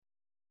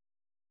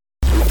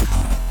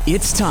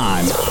It's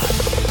time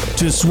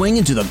to swing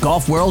into the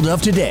golf world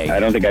of today. I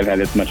don't think I've had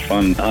this much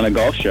fun on a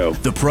golf show.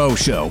 The Pro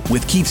Show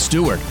with Keith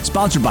Stewart,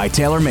 sponsored by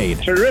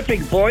TaylorMade. Terrific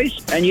voice,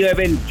 and you have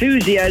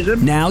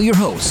enthusiasm. Now your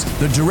host,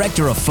 the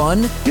director of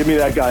fun. Give me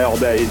that guy all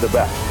day. He's the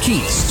best.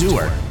 Keith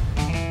Stewart.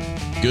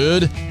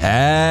 Good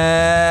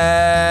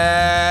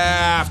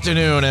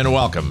afternoon and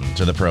welcome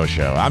to the Pro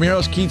Show. I'm your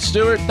host, Keith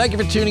Stewart. Thank you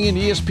for tuning in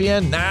to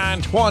ESPN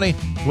 920.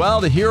 Well,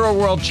 the Hero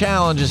World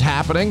Challenge is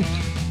happening.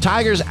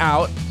 Tiger's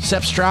out.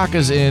 Sepp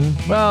Straka's in.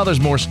 Well,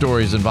 there's more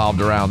stories involved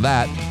around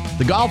that.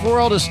 The golf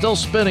world is still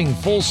spinning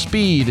full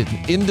speed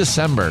in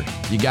December.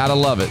 You gotta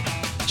love it.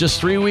 Just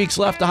 3 weeks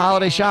left of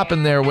holiday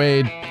shopping there,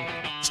 Wade.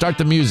 Start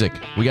the music.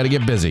 We gotta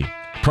get busy.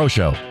 Pro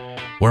Show.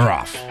 We're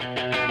off.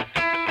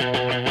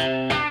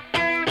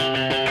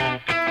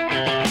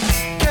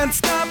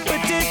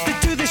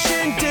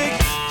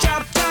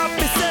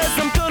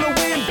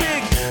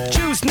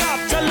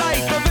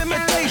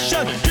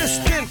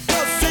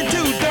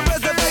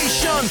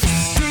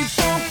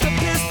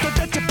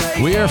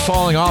 We are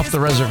falling off the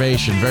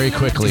reservation very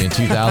quickly in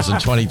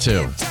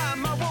 2022.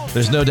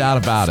 There's no doubt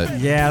about it.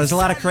 Yeah, there's a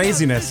lot of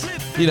craziness.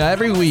 You know,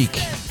 every week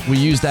we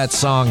use that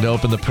song to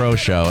open the Pro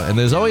Show, and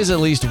there's always at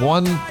least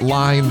one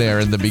line there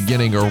in the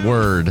beginning or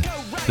word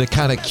that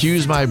kind of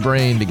cues my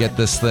brain to get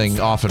this thing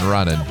off and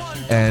running.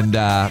 And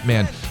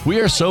man,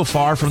 we are so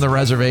far from the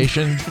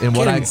reservation in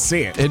what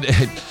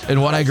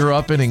in what I grew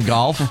up in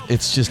golf.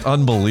 It's just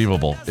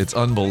unbelievable. It's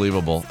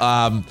unbelievable.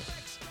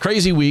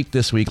 Crazy week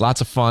this week. Lots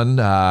of fun.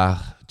 I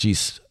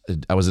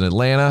was in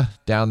Atlanta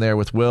down there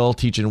with Will,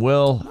 teaching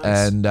Will.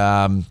 Nice. And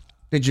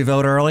did you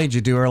vote early? Did you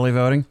do early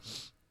voting?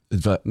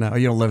 No,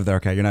 you don't live there.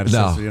 Okay, you're not a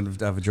citizen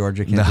of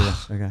Georgia. Can't do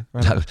that. Okay.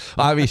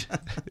 Right.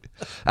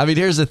 I mean,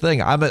 here's the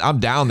thing. I'm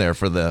down there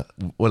for the,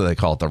 what do they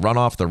call it? The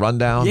runoff, the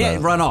rundown. Yeah,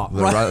 runoff,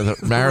 the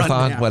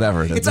marathon,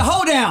 whatever. It's a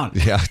hoedown.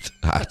 Yeah,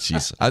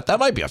 jeez, that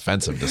might be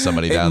offensive to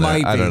somebody down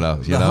there. I don't know.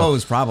 The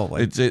hose,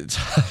 probably. It's.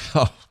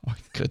 Oh my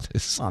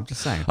goodness. Well, I'm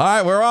just saying. All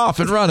right, we're off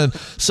and running.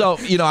 So,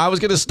 I was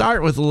going to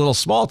start with a little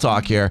small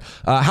talk here.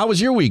 How was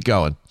your week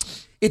going?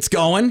 It's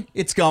going.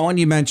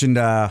 You mentioned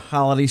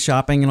holiday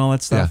shopping and all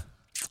that stuff.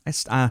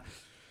 Yeah.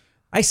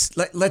 I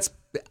suck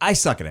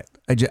at it.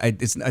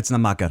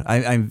 I'm not good.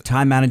 I'm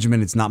time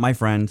management. It's not my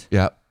friend.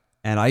 Yeah.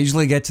 And I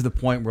usually get to the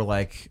point where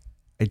I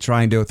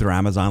try and do it through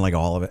Amazon, like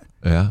all of it.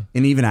 Yeah.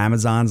 And even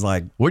Amazon's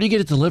like, where do you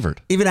get it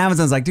delivered? Even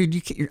Amazon's like,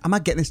 dude, I'm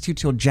not getting this to you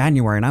till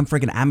January, and I'm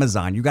freaking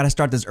Amazon. You got to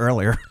start this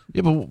earlier.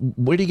 Yeah, but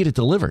where do you get it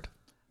delivered?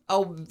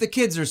 Oh, the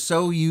kids are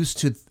so used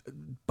to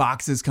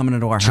boxes coming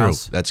into our True.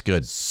 house. That's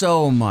good.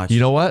 So much. You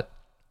know what?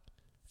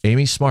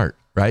 Amy's smart.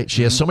 Right?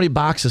 She has so many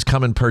boxes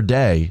coming per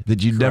day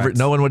that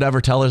no one would ever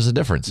tell there's a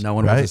difference. No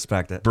one would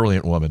suspect it.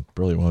 Brilliant woman.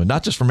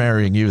 Not just for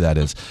marrying you, that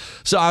is.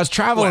 So I was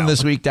traveling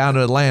this week down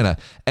to Atlanta,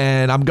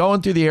 and I'm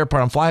going through the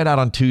airport. I'm flying out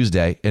on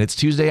Tuesday, and it's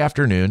Tuesday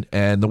afternoon,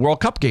 and the World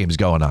Cup game's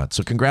going on.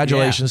 So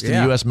congratulations to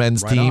the U.S.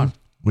 men's team. On.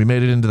 We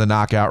made it into the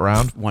knockout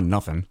round.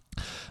 1-0.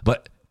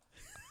 But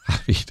I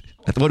mean,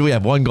 what do we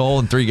have? 1 goal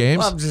in 3 games?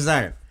 Well, I'm just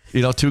saying.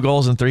 2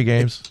 goals in 3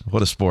 games?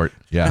 What a sport.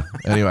 Yeah.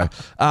 Anyway.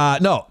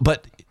 No,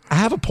 but I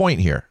have a point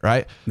here,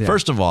 right? Yeah.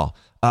 First of all,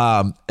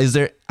 is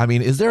there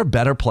a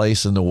better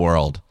place in the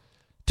world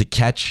to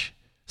catch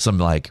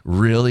some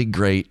really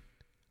great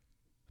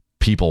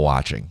people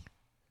watching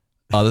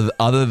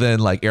other than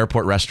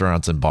airport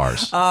restaurants and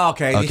bars? Oh,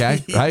 okay.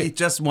 Okay. Right. He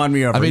just won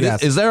me over. I mean,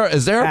 yes. is there a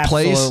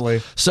place?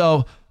 Absolutely.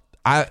 So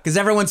because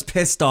everyone's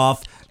pissed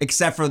off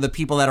except for the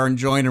people that are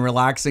enjoying and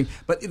relaxing.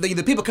 But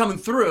the people coming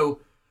through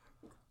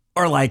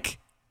are like,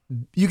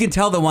 you can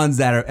tell the ones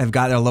that have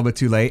gotten there a little bit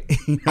too late.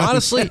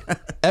 Honestly,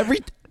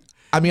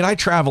 I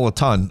travel a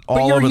ton all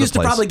over the place. But you're used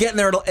to probably getting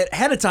there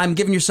ahead of time,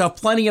 giving yourself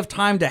plenty of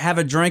time to have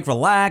a drink,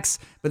 relax.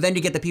 But then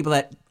you get the people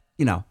that,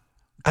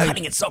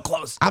 cutting it so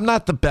close. I'm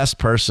not the best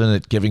person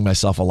at giving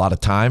myself a lot of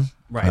time.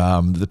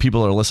 Right. The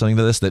people that are listening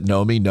to this that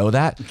know me know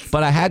that.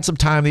 But I had some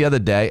time the other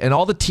day, and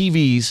all the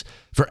TVs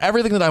for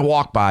everything that I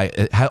walk by,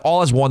 it all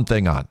has one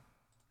thing on.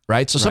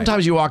 Right. So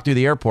sometimes you walk through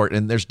the airport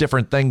and there's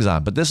different things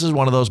on. But this is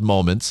one of those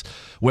moments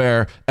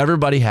where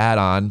everybody had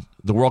on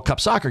the World Cup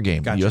soccer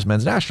game, the U.S.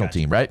 men's national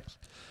team. Right.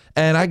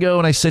 And I go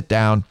and I sit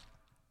down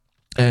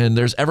and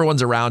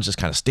everyone's around just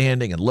kind of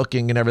standing and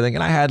looking and everything.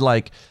 And I had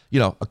a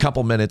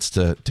couple minutes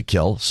to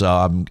kill. So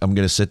I'm going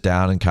to sit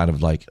down and kind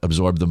of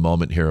absorb the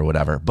moment here or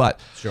whatever. But,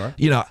 sure.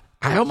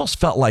 I almost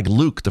felt like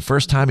Luke the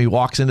first time he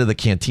walks into the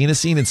cantina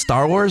scene in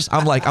Star Wars.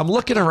 I'm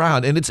looking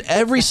around and it's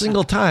every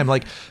single time.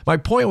 My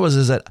point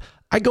is that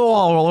I go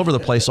all over the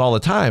place all the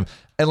time.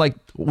 And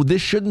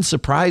this shouldn't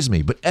surprise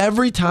me. But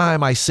every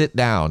time I sit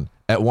down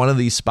at one of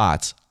these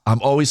spots, I'm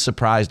always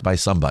surprised by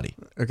somebody.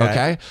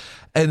 Okay?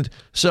 And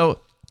so,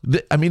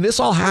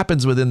 this all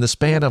happens within the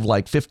span of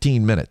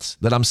 15 minutes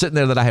that I'm sitting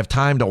there that I have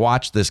time to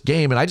watch this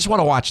game. And I just want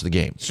to watch the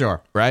game.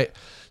 Sure. Right?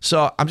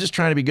 So I'm just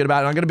trying to be good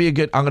about it. I'm going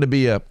to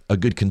be a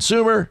good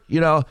consumer.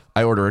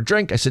 I order a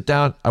drink. I sit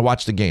down. I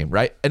watch the game.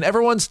 Right? And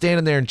everyone's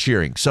standing there and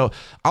cheering. So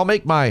I'll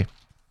make my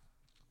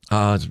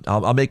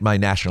I'll make my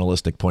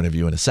nationalistic point of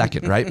view in a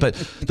second, right? But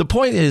the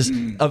point is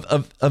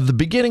of the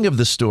beginning of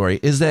the story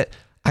is that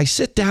I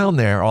sit down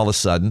there all of a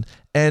sudden,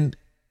 and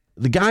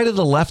the guy to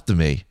the left of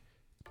me,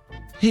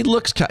 he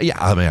looks,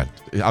 man,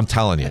 I'm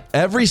telling you,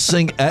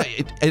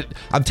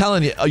 I'm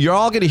telling you, you're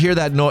all going to hear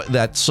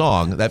that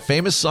song, that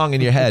famous song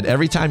in your head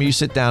every time you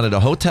sit down at a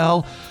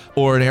hotel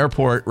or an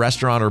airport,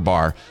 restaurant, or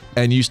bar,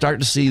 and you start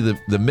to see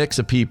the mix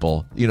of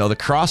people, the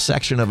cross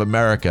section of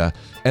America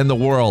and the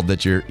world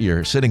that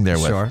you're sitting there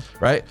with, Sure.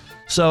 right?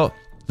 So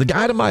the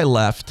guy to my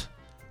left,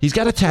 he's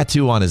got a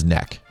tattoo on his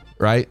neck,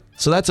 right?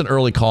 So that's an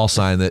early call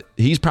sign that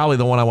he's probably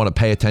the one I want to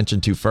pay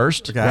attention to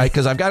first, okay. right?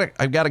 Because I've got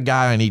a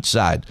guy on each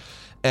side,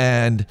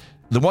 and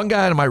the one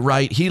guy to my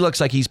right, he looks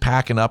like he's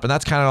packing up, and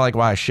that's kind of like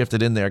why I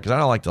shifted in there, because I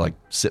don't like to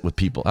sit with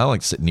people. I don't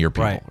like to sit near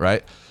people,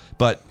 right?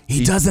 But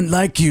he doesn't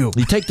like you.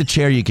 You take the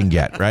chair you can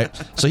get, right?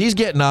 So he's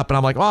getting up, and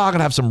I'm like, well, I'm going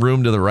to have some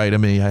room to the right of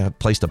me. I have a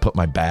place to put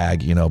my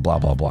bag, blah,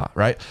 blah, blah,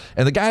 right?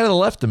 And the guy to the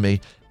left of me,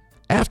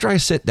 after I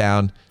sit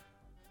down,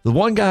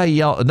 another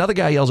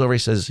guy yells over,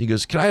 he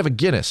goes, can I have a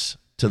Guinness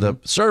to the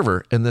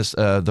server? And this,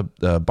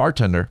 the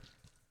bartender,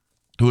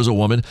 who was a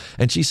woman,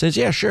 and she says,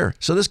 yeah, sure.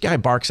 So this guy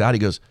barks out, he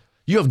goes,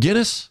 you have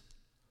Guinness?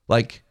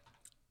 Like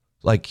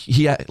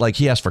he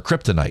asked for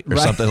kryptonite or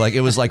something. Like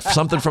it was like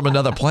something from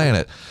another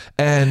planet.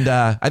 And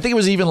I think it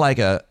was even like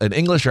an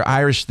English or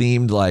Irish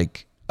themed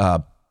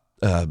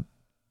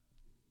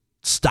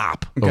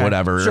stop or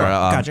whatever, sure.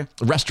 Gotcha.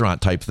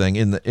 Restaurant type thing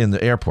in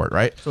the airport,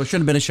 right? So it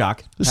shouldn't have been a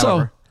shock.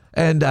 So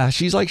and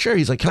she's like, sure.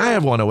 He's like, can I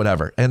have one or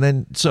whatever? And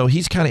then so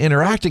he's kind of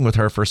interacting with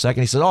her for a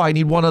second. He says, oh, I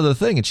need one other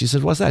thing. And she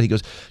says, what's that? He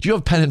goes, do you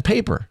have pen and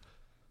paper?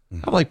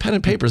 I'm like, pen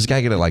and paper, is this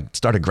guy going to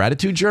start a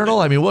gratitude journal?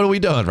 I mean, what are we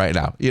doing right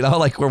now?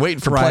 We're waiting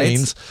for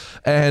planes,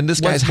 and this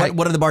guy's...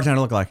 What did the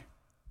bartender look like?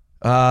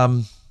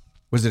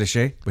 Was it a she?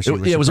 It was a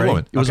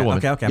woman. It was a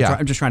woman. Okay. Yeah.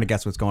 I'm just trying to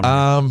guess what's going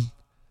on.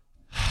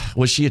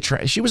 Was she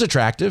she was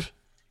attractive,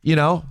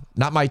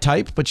 not my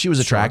type, but she was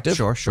attractive.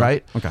 Sure.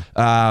 Right? Okay.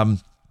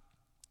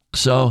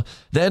 So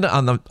then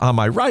on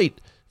my right,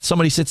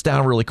 somebody sits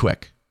down really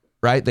quick,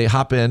 right? They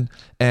hop in,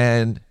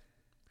 and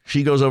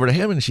she goes over to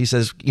him, and she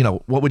says,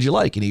 what would you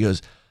like? And he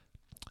goes,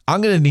 I'm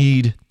going to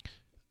need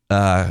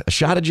a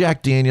shot of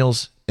Jack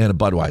Daniels and a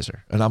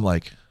Budweiser. And I'm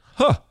like,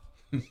 huh.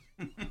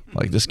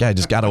 Like this guy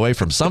just got away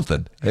from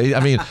something.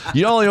 I mean,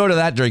 you only order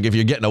that drink if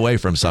you're getting away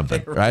from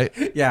something, right?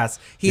 Yes.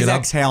 He's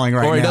exhaling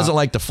right now. Or he doesn't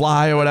like to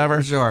fly or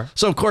whatever. Sure.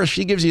 So, of course,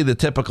 she gives you the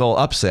typical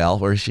upsell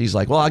where she's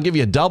like, well, I'll give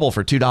you a double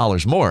for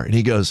 $2 more. And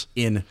he goes,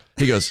 yeah.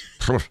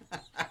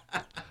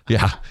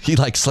 He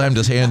slammed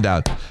his hand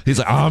down. He's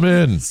like, I'm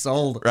in.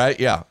 Sold. Right?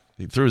 Yeah.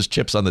 He threw his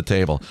chips on the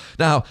table.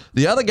 Now,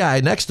 the other guy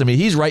next to me,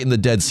 he's writing the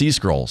Dead Sea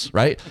Scrolls,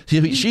 right?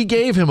 She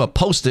gave him a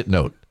Post-it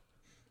note.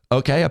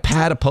 Okay, a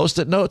pad of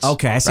Post-it notes.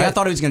 Okay, see, right? I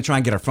thought he was going to try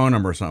and get her phone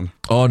number or something.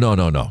 Oh,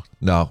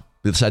 no.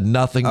 This had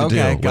nothing to do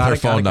with her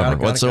phone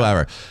number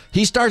whatsoever.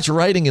 He starts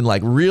writing in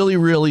really,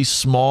 really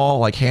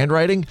small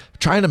handwriting,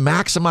 trying to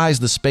maximize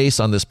the space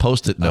on this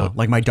Post-it note.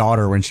 Like my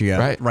daughter when she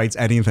writes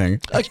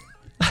anything.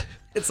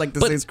 It's like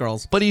the Sea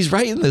Scrolls. But he's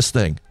writing this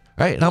thing.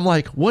 Right. And I'm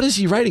like, what is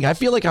he writing? I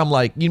feel like I'm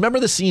like, you remember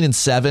the scene in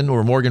Seven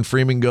where Morgan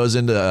Freeman goes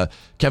into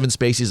Kevin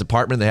Spacey's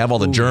apartment? They have all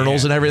the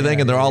journals and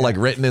everything, and they're all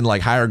written in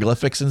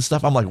hieroglyphics and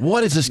stuff. I'm like,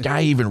 what is this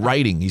guy even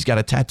writing? He's got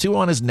a tattoo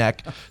on his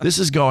neck. This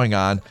is going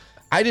on.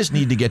 I just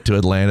need to get to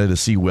Atlanta to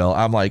see Will.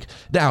 I'm like,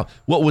 now,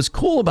 what was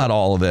cool about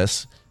all of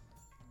this,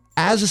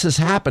 as this is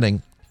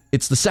happening,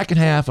 it's the second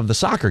half of the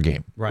soccer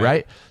game,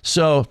 right?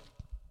 So,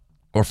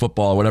 or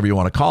football, or whatever you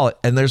want to call it.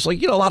 And there's a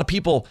lot of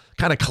people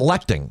kind of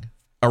collecting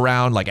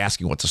around,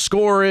 asking what the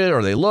score is,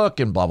 or they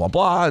look and blah, blah,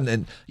 blah.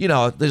 And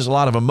there's a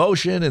lot of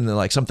emotion, and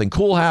then something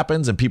cool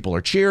happens and people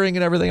are cheering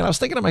and everything. And I was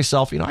thinking to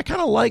myself, I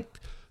kind of like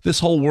this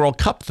whole World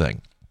Cup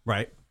thing.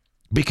 Right.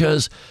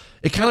 Because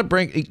it kind of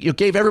it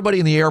gave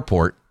everybody in the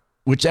airport,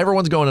 which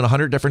everyone's going in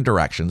 100 different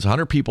directions,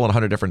 100 people in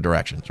 100 different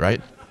directions,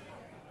 right?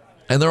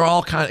 And they're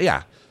all kind of,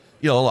 a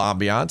little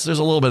ambiance. There's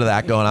a little bit of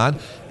that going on.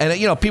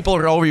 And, people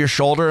are over your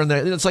shoulder, and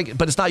it's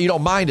but it's not, you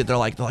don't mind it. They're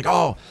like,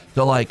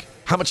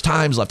 how much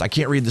time's left? I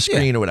can't read the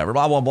screen or whatever,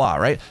 blah, blah, blah,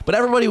 right? But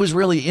everybody was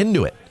really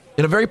into it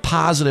in a very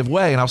positive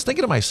way. And I was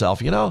thinking to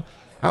myself,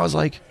 I was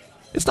like,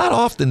 it's not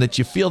often that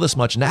you feel this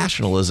much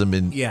nationalism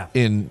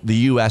in the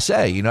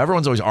USA.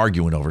 Everyone's always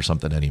arguing over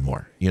something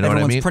anymore. You know what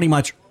I mean? Everyone's pretty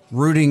much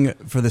rooting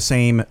for the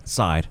same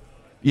side.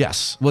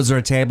 Yes. Was there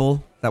a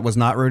table that was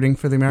not rooting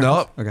for the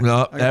Americans?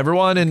 No. Okay.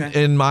 Everyone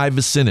in my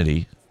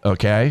vicinity,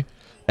 okay?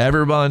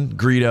 Everyone,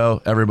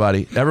 Greedo,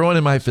 everyone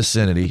in my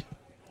vicinity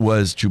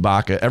was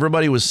Chewbacca.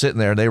 Everybody was sitting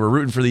there. They were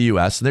rooting for the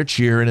U.S. and they're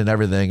cheering and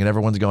everything, and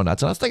everyone's going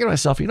nuts. And I was thinking to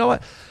myself, you know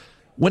what?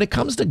 When it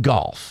comes to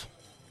golf,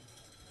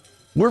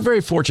 we're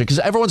very fortunate because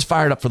everyone's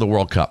fired up for the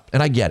World Cup,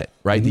 and I get it,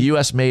 right? Mm-hmm. The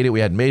U.S. made it.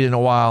 We hadn't made it in a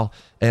while,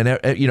 and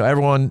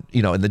everyone,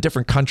 in the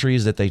different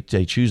countries that they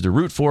choose to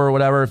root for or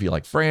whatever. If you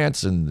like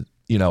France and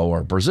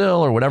or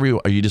Brazil or whatever,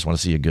 or you just want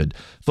to see a good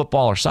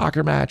football or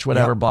soccer match,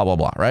 whatever, blah blah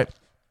blah, right?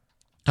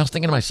 I was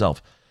thinking to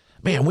myself,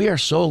 man, we are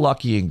so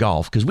lucky in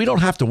golf because we don't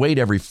have to wait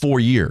every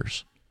 4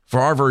 years for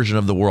our version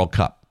of the World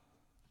Cup,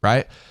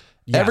 right?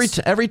 Yes.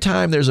 Every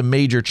time there's a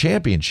major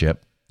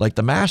championship, like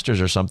the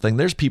Masters or something,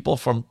 there's people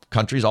from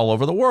countries all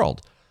over the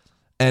world.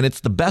 And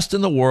it's the best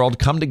in the world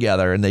come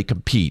together and they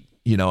compete,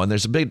 and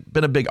there's been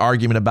a big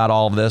argument about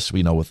all of this,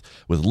 with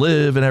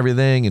Liv and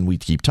everything. And we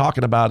keep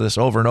talking about this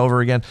over and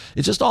over again.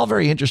 It's just all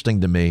very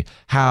interesting to me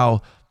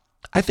how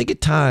I think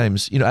at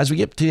times, as we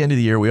get to the end of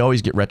the year, we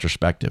always get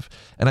retrospective.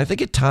 And I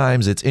think at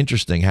times it's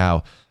interesting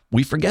how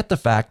we forget the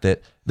fact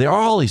that there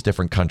are all these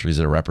different countries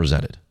that are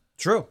represented.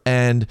 True.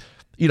 And,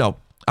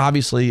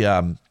 obviously,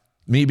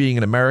 me being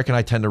an American,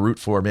 I tend to root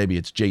for maybe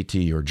it's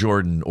JT or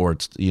Jordan or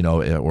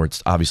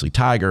it's obviously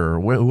Tiger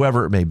or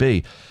whoever it may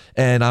be.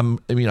 And I'm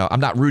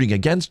not rooting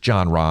against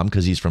Jon Rahm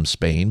because he's from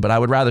Spain, but I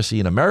would rather see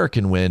an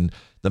American win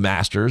the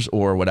Masters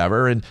or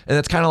whatever. And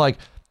it's kind of like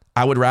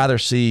I would rather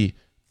see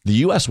the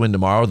U.S. win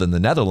tomorrow than the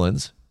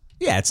Netherlands.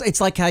 Yeah,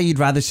 it's like how you'd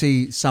rather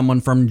see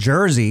someone from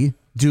Jersey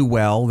do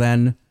well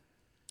than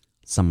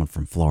someone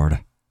from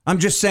Florida. I'm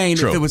just saying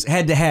True. if it was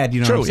head to head,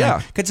 what I'm saying?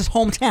 Yeah. Because it's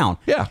hometown.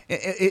 Yeah.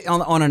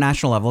 On a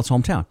national level, it's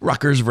hometown.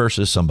 Rutgers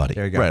versus somebody.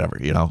 There you go.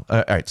 Whatever,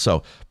 all right.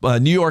 So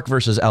New York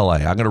versus LA.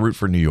 I'm going to root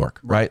for New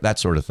York, right? That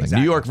sort of thing.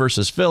 Exactly. New York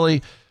versus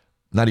Philly.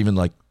 Not even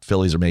like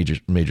Philly's a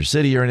major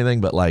city or anything,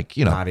 but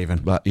Not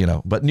even.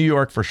 But New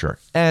York for sure.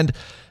 And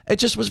it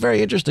just was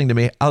very interesting to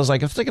me. I was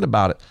thinking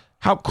about it,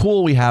 how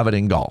cool we have it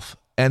in golf.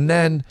 And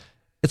then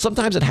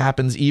sometimes it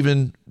happens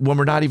even when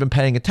we're not even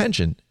paying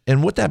attention.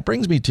 And what that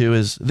brings me to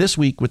is this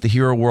week with the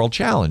Hero World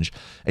Challenge,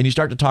 and you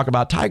start to talk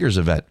about Tiger's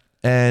event,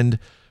 and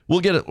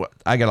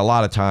I got a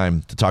lot of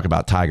time to talk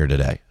about Tiger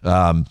today.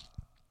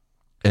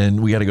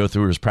 And we got to go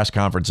through his press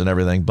conference and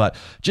everything, but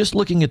just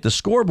looking at the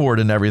scoreboard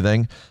and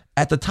everything,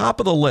 at the top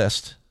of the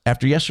list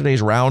after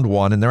yesterday's round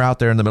 1, and they're out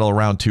there in the middle of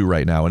round 2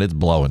 right now, and it's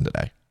blowing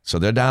today. So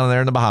they're down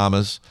there in the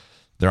Bahamas,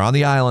 they're on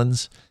the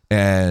islands,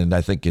 and I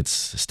think it's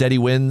steady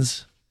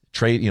winds.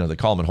 Trade, they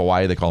call them in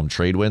Hawaii, they call them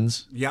trade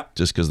winds. Yep.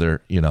 Just because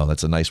they're,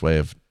 that's a nice way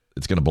of,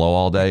 it's going to blow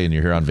all day and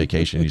you're here on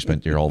vacation, you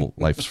spent your whole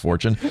life's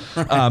fortune.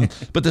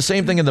 But the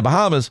same thing in the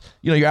Bahamas,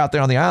 you're out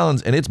there on the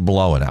islands and it's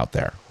blowing out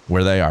there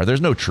where they are.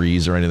 There's no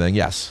trees or anything.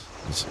 Yes.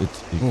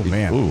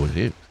 Man. Ooh,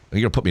 you're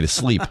going to put me to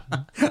sleep.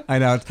 I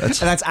know.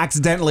 That's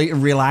accidentally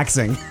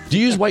relaxing. Do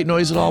you use white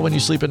noise at all when you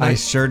sleep at night? I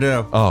sure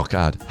do. Oh,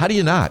 God. How do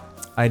you not?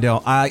 I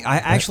don't. I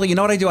actually, you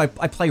know what I do? I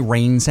play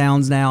rain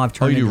sounds now. I've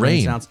turned you into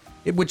rain sounds.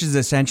 Which is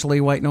essentially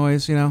white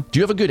noise, Do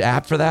you have a good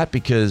app for that?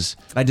 Because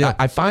I do.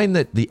 I find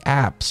that the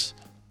apps,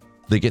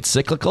 they get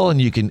cyclical, and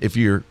you can, if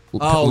you're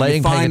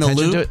paying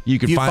attention to it, you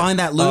can find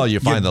that loop. Oh, you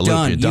find the loop.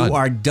 Done. You're done. You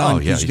are done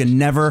because you can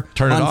never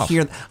turn it off.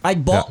 unhear. I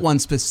bought one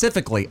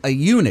specifically, a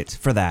unit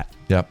for that.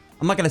 Yep.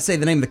 I'm not going to say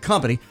the name of the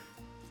company,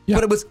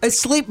 but it was a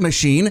sleep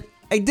machine.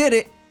 I did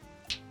it.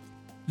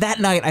 That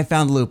night, I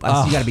found the loop. I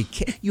said, you got to be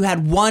kidding. You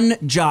had one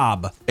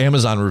job.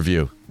 Amazon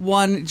review.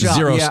 One job.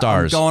 0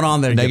 stars. I'm going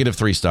on there. Negative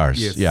 3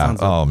 stars. Yes, yeah.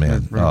 Oh,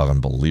 man. Right. Oh,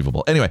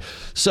 unbelievable. Anyway,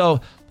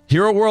 so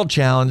Hero World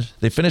Challenge.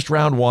 They finished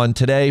round 1.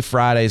 Today,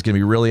 Friday, is going to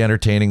be really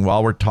entertaining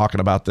while we're talking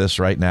about this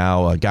right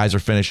now. Guys are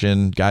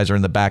finishing. Guys are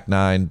in the back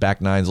 9. Back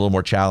 9's a little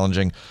more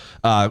challenging.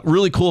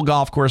 Really cool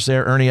golf course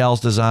there. Ernie Els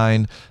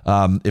design.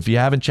 If you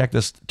haven't checked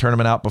this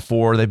tournament out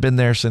before, they've been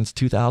there since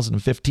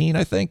 2015,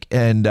 I think.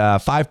 And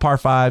 5 par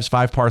 5s,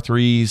 5 par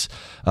 3s,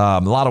 a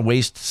lot of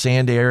waste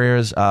sand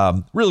areas.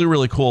 Really,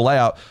 really cool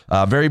layout.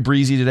 Very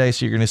breezy today,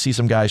 so you're going to see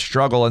some guys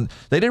struggle. And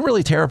they didn't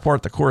really tear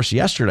apart the course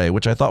yesterday,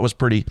 which I thought was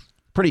pretty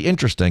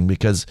interesting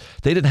because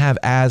they didn't have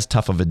as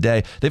tough of a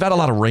day. They've had a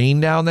lot of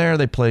rain down there.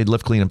 They played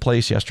Live Clean in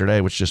Place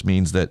yesterday, which just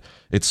means that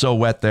it's so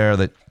wet there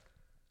that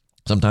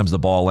sometimes the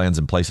ball lands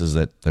in places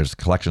that there's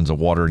collections of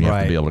water and you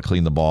have to be able to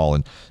clean the ball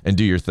and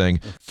do your thing.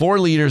 4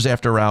 leaders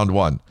after round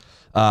 1.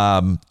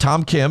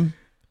 Tom Kim,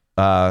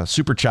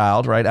 super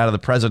child, right, out of the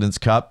President's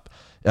Cup.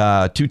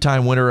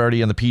 2-time winner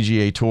already on the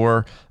PGA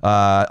Tour.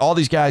 All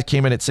these guys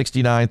came in at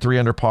 69, 3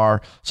 under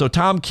par. So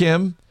Tom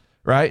Kim,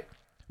 right,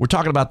 we're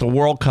talking about the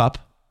World Cup,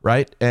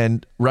 right,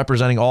 and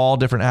representing all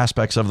different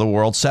aspects of the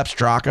world. Sepp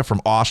Straka from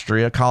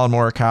Austria, Colin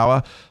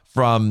Morikawa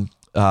from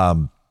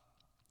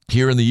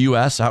here in the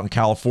U.S., out in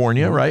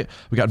California, right?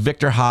 We got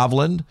Victor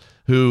Hovland,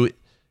 who,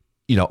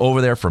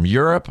 over there from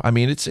Europe. I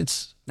mean,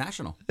 it's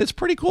national. It's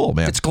pretty cool,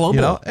 man. It's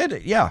global.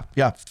 And yeah.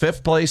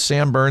 5th place,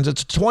 Sam Burns.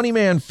 It's a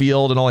 20-man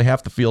field, and only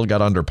half the field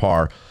got under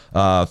par.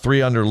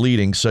 3 under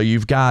leading, so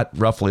you've got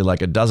roughly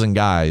like a dozen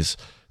guys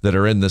that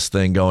are in this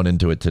thing going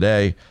into it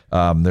today.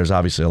 There's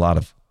obviously a lot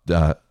of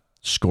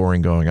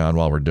scoring going on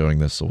while we're doing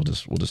this, so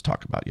we'll just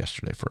talk about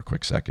yesterday for a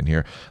quick second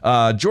here.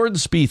 Jordan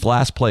Spieth,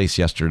 last place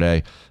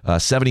yesterday,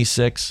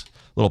 76,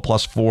 little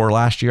 +4.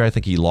 Last year I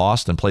think he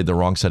lost and played the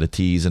wrong set of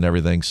tees and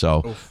everything,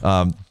 so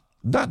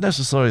not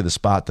necessarily the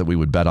spot that we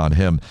would bet on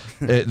him.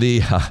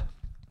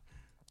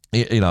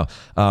 Little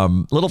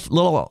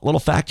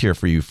fact here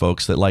for you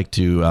folks that like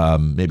to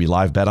maybe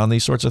live bet on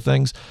these sorts of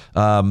things.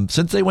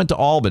 Since they went to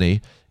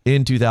Albany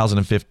in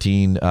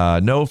 2015,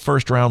 no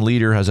first round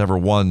leader has ever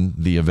won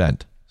the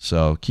event.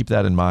 So keep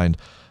that in mind.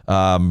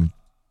 Tom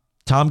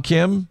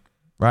Kim,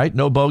 right?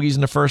 No bogeys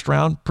in the first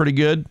round. Pretty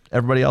good.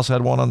 Everybody else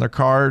had one on their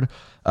card.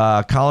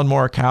 Colin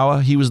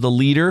Morikawa, he was the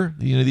leader.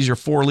 These are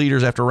 4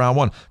 leaders after round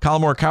 1.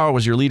 Colin Morikawa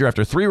was your leader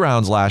after 3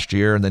 rounds last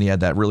year, and then he had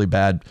that really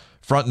bad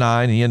front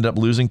 9, and he ended up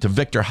losing to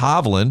Victor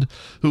Hovland.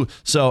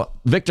 So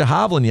Victor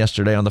Hovland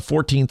yesterday on the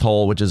 14th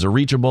hole, which is a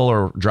reachable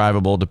or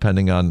drivable,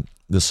 depending on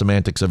the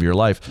semantics of your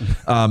life,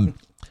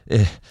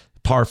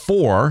 par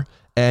 4,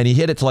 and he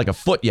hit it to like a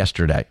foot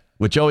yesterday,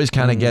 which always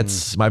kind of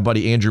gets my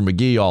buddy Andrew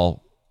McGee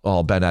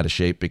all bent out of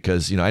shape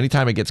because,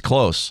 anytime it gets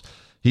close,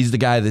 he's the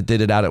guy that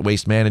did it out at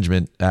Waste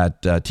Management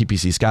at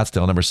TPC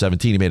Scottsdale, number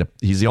 17.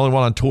 He's the only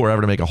one on tour ever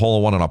to make a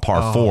hole-in-one on a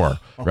par 4,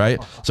 right?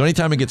 So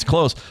anytime it gets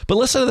close. But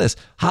listen to this.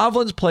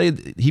 Hovland's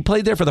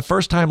played there for the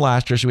first time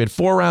last year, so he had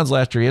 4 rounds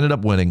last year. He ended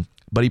up winning,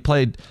 but he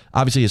played,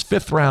 obviously, his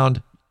 5th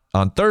round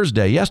on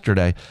Thursday,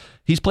 yesterday.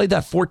 He's played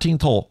that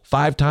 14th hole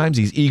 5 times.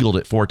 He's eagled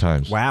it 4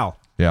 times. Wow.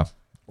 Yeah.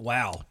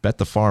 Wow. Bet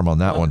the farm on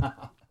that one.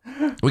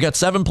 We got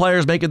 7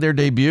 players making their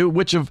debut,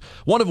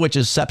 one of which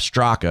is Sepp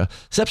Straka.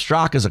 Sepp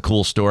Straka is a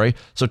cool story.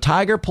 So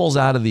Tiger pulls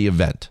out of the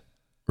event,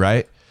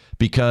 right?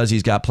 Because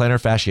he's got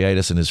plantar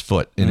fasciitis in his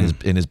foot,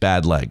 in his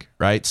bad leg,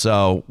 right?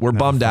 So we're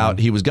bummed out.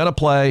 He was going to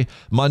play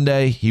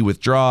Monday. He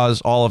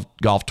withdraws. All of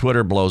golf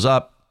Twitter blows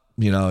up.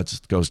 It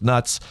just goes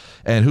nuts.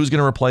 And who's going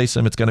to replace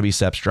him? It's going to be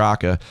Sepp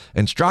Straka.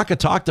 And Straka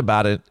talked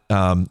about it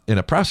in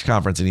a press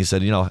conference, and he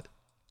said,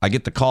 I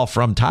get the call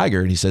from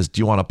Tiger, and he says, do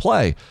you want to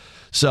play?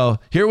 So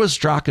here was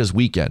Straka's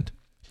weekend.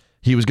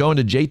 He was going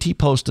to JT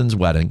Poston's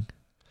wedding.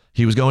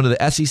 He was going to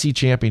the SEC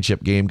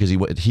championship game because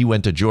he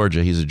went to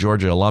Georgia. He's a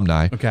Georgia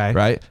alumni, okay,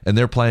 right? And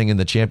they're playing in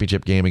the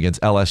championship game against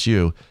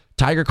LSU.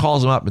 Tiger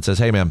calls him up and says,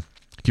 hey, man,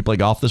 can you play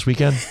golf this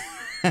weekend?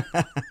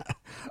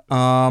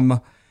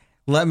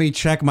 Let me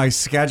check my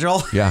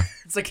schedule. Yeah.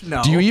 It's like,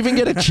 no. Do you even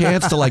get a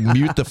chance to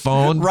mute the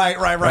phone?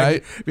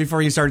 Right.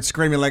 Before you start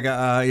screaming like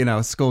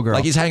a schoolgirl.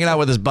 Like he's hanging out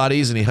with his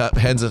buddies and he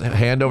hands his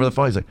hand over the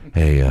phone. He's like,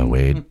 hey,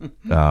 Wade,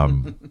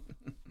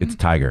 it's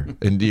Tiger.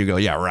 And you go,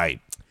 yeah, right.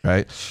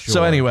 Right. Sure.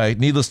 So anyway,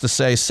 needless to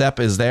say, Sepp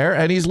is there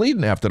and he's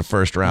leading after the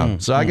first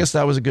round. So I guess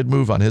that was a good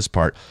move on his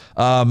part.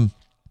 I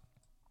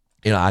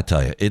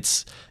tell you,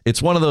 it's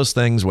one of those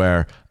things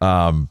where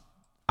I'm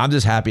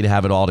just happy to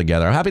have it all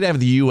together. I'm happy to have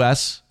the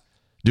U.S.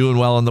 doing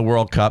well in the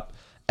World Cup.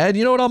 And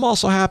you know what I'm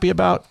also happy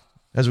about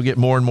as we get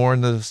more and more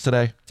into this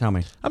today? Tell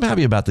me. I'm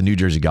happy about the New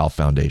Jersey Golf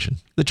Foundation.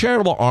 The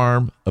charitable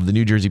arm of the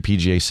New Jersey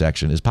PGA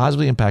section is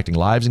positively impacting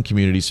lives and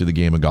communities through the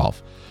game of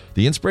golf.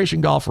 The Inspiration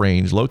Golf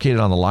Range, located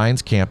on the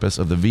Lions campus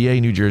of the VA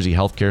New Jersey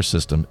Healthcare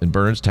System in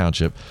Bernards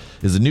Township,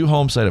 is the new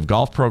home site of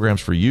golf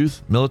programs for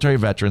youth, military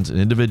veterans, and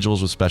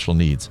individuals with special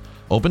needs.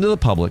 Open to the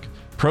public,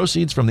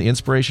 proceeds from the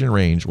Inspiration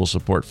Range will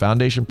support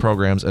foundation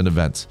programs and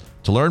events.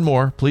 To learn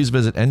more, please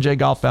visit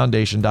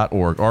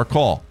njgolffoundation.org or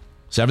call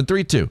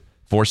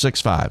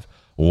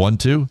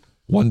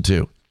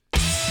 732-465-1212.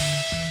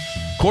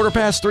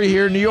 3:15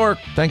 here in New York.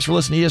 Thanks for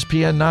listening to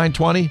ESPN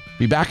 920.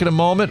 Be back in a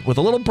moment with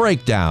a little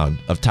breakdown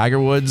of Tiger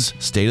Woods'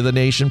 State of the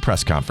Nation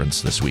press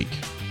conference this week.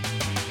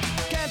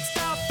 Can't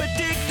stop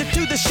addicted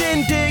to the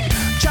shindig.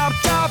 Chop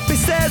top, he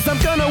says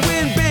I'm gonna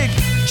win big.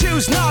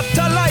 Choose not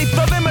a life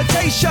of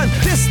imitation.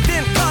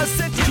 Distant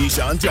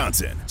Keyshawn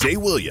Johnson, Jay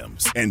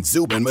Williams, and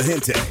Zubin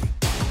Mehenti.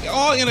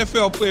 All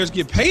NFL players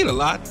get paid a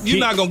lot. You're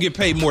not going to get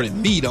paid more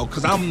than me, though,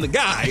 because I'm the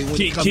guy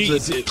when it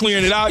comes to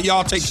clearing it out.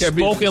 Y'all take care of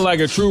business. Spoken like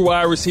a true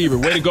wide receiver.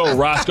 Way to go,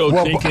 Roscoe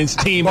Jenkins,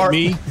 team Mark,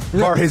 and me.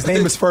 Mark, his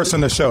name is first on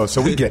the show, so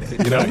we get it.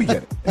 We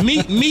get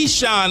it. Me,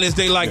 Sean, as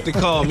they like to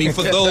call me,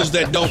 for those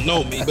that don't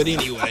know me. But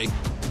anyway.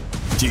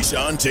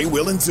 Keyshawn, J.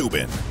 Will, and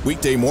Zubin.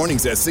 Weekday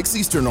mornings at 6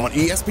 Eastern on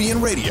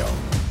ESPN Radio.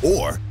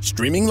 Or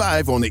streaming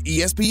live on the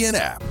ESPN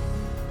app.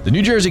 The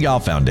New Jersey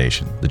Golf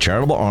Foundation, the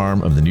charitable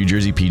arm of the New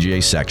Jersey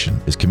PGA section,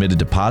 is committed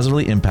to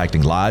positively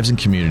impacting lives and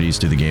communities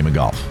through the game of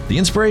golf. The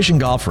Inspiration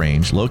Golf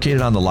Range,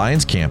 located on the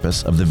Lions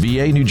campus of the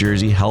VA New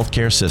Jersey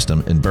Healthcare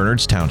System in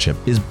Bernards Township,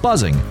 is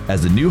buzzing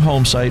as the new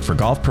home site for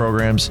golf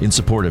programs in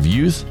support of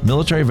youth,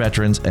 military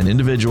veterans, and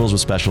individuals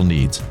with special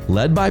needs.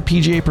 Led by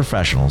PGA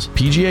professionals,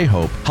 PGA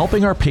Hope,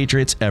 Helping Our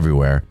Patriots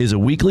Everywhere, is a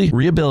weekly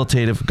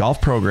rehabilitative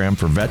golf program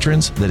for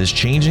veterans that is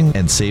changing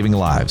and saving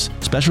lives.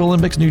 Special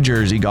Olympics New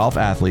Jersey golf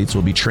athletes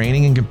will be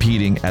training and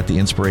competing at the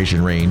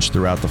Inspiration Range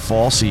throughout the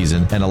fall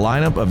season, and a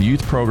lineup of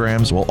youth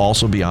programs will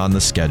also be on the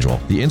schedule.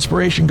 The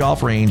Inspiration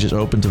Golf Range is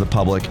open to the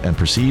public and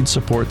proceeds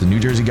support the New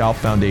Jersey Golf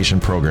Foundation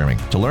programming.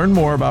 To learn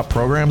more about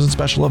programs and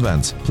special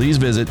events, please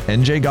visit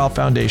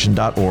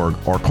njgolffoundation.org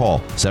or call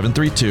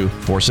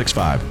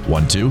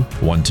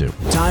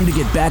 732-465-1212. Time to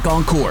get back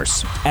on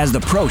course as the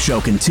Pro Show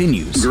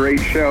continues. Great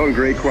show and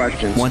great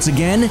questions. Once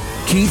again,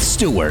 Keith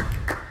Stewart.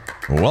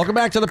 Welcome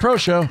back to the Pro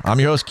Show. I'm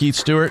your host, Keith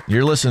Stewart.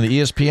 You're listening to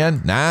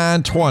ESPN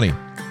 920.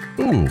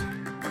 Ooh,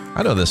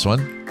 I know this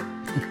one.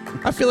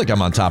 I feel like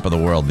I'm on top of the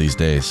world these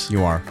days.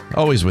 You are.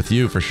 Always with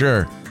you, for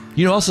sure.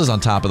 You know who else is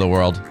on top of the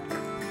world?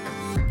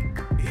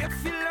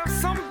 If you love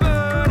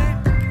somebody,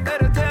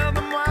 better tell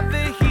them why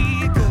they're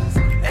here, 'cause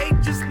they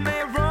just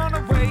may run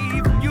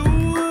away from you.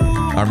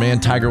 Our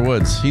man Tiger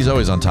Woods. He's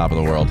always on top of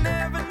the world.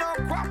 How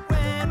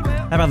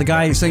about the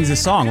guy who sings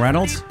this song,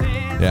 Reynolds?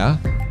 Yeah?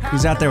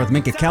 He's out there with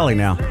Minka Kelly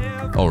now.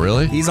 Oh,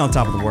 really? He's on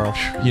top of the world.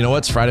 You know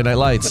what's Friday Night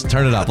Lights?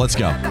 Turn it up. Let's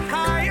go.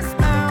 Highest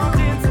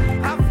mountains,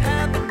 I've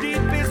had the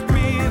deepest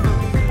river.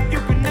 You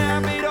can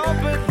have it all,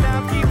 but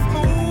life keeps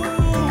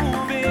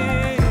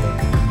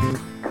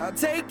moving. I'll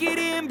take it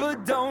in,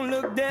 but don't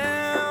look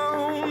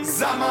down.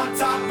 'Cause I'm on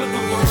top of the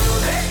world.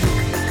 Hey,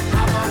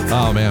 I'm on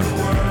top Oh, man.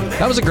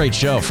 That was a great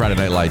show, Friday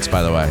Night Lights,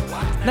 by the way.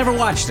 Never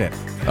watched it.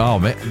 Oh,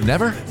 man.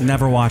 Never?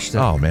 Never watched it.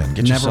 Oh, man.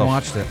 Never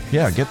watched it.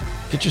 Yeah, get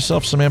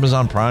yourself some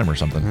Amazon Prime or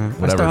something. I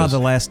Whatever still it have is. the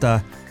last.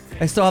 I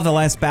still have the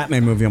last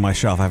Batman movie on my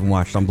shelf. I haven't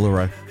watched on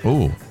Blu-ray.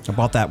 Ooh, I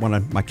bought that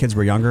when my kids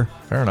were younger,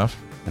 fair enough.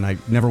 and I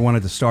never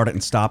wanted to start it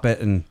and stop it.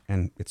 And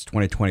it's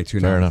 2022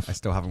 now. Fair enough. I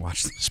still haven't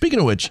watched it. Speaking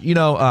of which,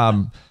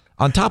 on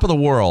top of the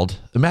world,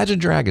 Imagine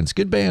Dragons,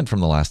 good band from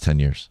the last 10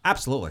 years.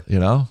 Absolutely. You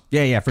know?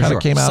 Yeah, for Kinda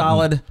sure. came out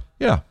Solid.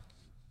 Yeah.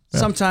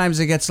 Sometimes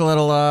it gets a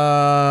little.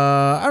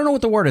 I don't know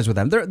what the word is with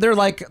them. They're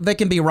like they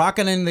can be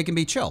rocking and they can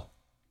be chill.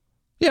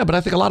 Yeah, but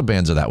I think a lot of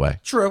bands are that way.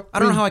 True. I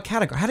don't know how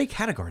do you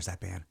categorize that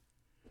band?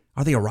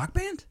 Are they a rock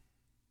band?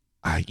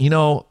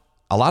 A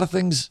lot of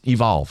things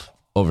evolve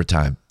over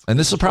time. And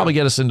this will probably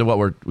get us into what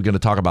we're going to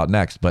talk about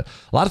next. But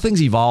a lot of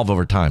things evolve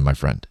over time, my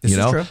friend. This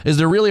is true. Is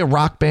there really a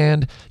rock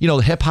band?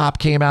 Hip hop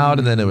came out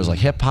and then it was like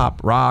hip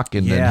hop rock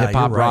and then hip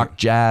hop you're right. rock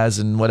jazz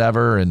and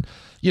whatever. And,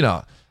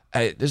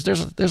 there's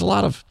a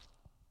lot of.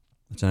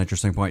 It's an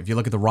interesting point. If you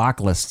look at the rock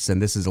lists,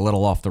 and this is a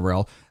little off the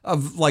rail,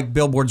 of like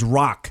Billboard's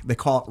rock, they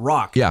call it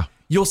rock. Yeah.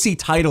 You'll see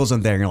titles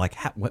in there, and you're like,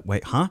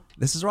 wait, huh?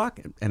 This is rock?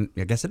 And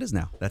I guess it is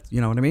now. That's,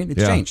 you know what I mean?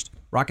 It's changed.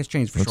 Rock has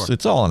changed for sure.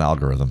 It's all an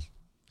algorithm,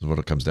 is what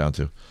it comes down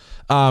to.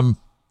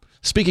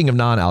 Speaking of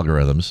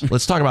non-algorithms,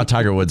 let's talk about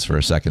Tiger Woods for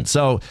a second.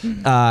 So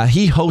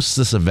he hosts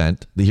this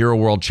event, the Hero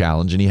World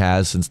Challenge, and he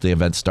has since the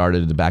event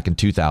started back in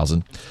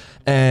 2000.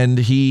 And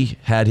he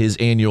had his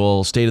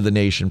annual State of the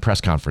Nation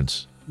press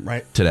conference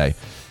today.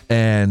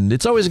 And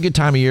it's always a good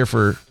time of year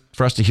for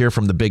us to hear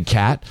from the big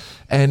cat.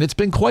 And it's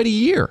been quite a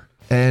year.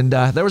 And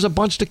there was a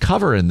bunch to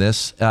cover in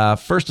this.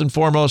 First and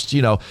foremost,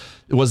 it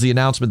was the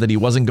announcement that he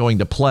wasn't going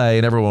to play.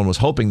 And everyone was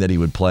hoping that he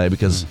would play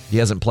because he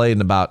hasn't played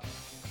in about,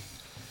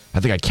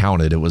 I think I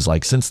counted, it was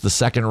like since the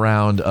second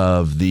round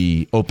of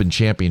the Open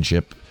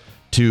Championship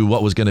to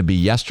what was going to be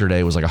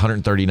yesterday was like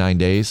 139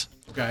 days.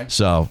 Okay.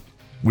 So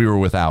we were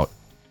without.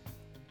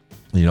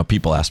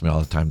 People ask me all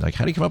the time, like,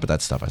 how do you come up with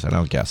that stuff? I said, I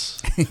don't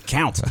guess.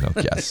 Count. I don't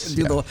guess.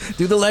 do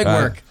the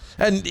legwork.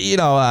 And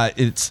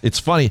it's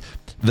funny.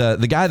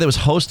 The guy that was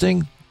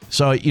hosting,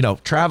 so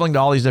traveling to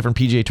all these different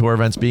PGA Tour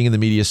events, being in the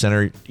media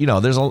center,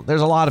 there's a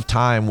lot of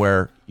time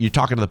where you're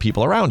talking to the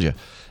people around you.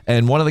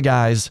 And one of the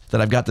guys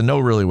that I've got to know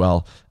really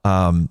well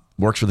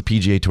works for the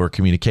PGA Tour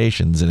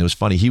Communications, and it was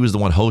funny. He was the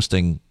one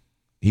hosting.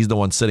 He's the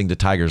one sitting to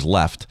Tiger's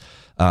left.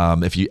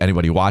 If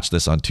anybody watched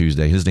this on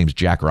Tuesday, his name's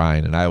Jack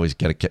Ryan, and I always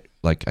get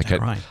I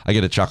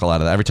get a chuckle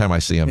out of that every time I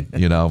see him,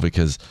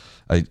 because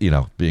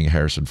being a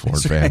Harrison Ford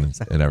fan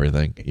and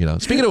everything,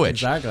 Speaking of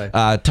which, exactly.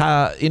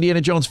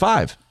 Indiana Jones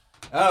 5.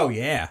 Oh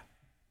yeah,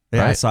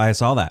 yeah. Right? I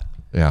saw that.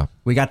 Yeah,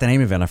 we got the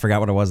name of it. I forgot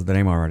what it was. The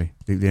name already.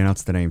 They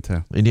announced the name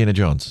too. Indiana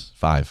Jones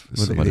 5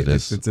 is what it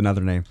is. It's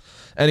another name.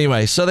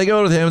 Anyway, so they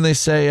go with him and they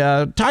say,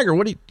 Tiger,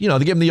 what do they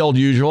give him the old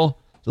usual.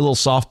 The little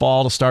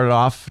softball to start it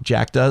off,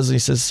 Jack does. And he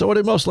says, so what are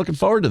you most looking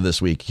forward to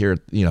this week here,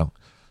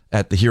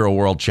 at the Hero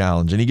World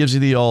Challenge? And he gives you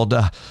the old,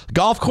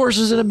 golf course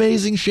is in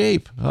amazing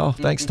shape. Oh,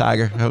 thanks,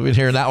 Tiger. I've been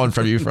hearing that one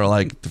from you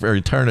for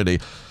eternity.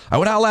 I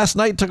went out last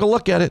night, took a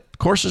look at it.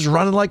 Course is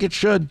running like it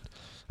should.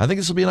 I think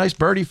this will be a nice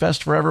birdie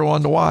fest for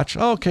everyone to watch.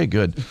 Okay,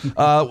 good.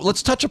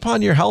 Let's touch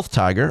upon your health,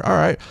 Tiger. All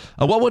right.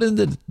 What went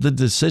into the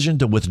decision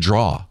to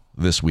withdraw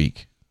this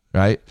week,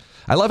 right?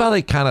 I love how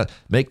they kind of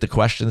make the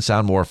question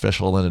sound more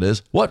official than it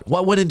is. What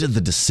went into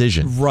the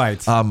decision?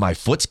 Right. My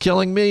foot's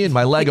killing me and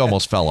my leg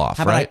almost fell off.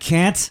 How about I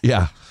can't?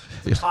 Yeah.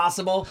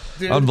 Possible,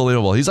 dude.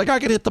 Unbelievable. He's like, I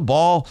can hit the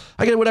ball.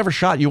 I can hit whatever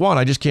shot you want.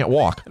 I just can't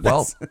walk.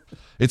 Well,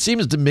 it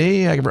seems to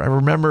me, I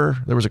remember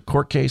there was a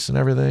court case and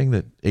everything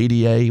that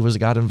ADA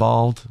got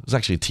involved. It was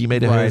actually a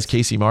teammate of his,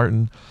 Casey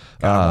Martin.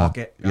 Gotta walk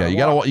it. You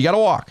gotta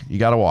walk. You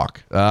gotta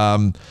walk.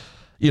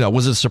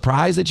 Was it a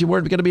surprise that you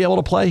weren't going to be able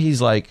to play?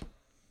 He's like,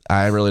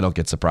 I really don't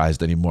get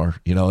surprised anymore.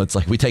 It's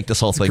like we take this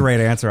whole thing.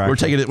 Great answer.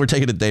 Actually. We're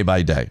taking it day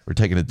by day. We're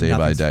taking it day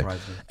by day.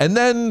 And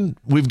then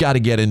we've got to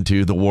get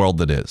into the world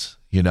that is,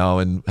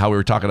 and how we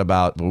were talking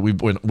about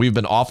we've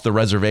been off the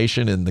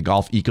reservation in the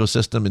golf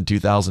ecosystem in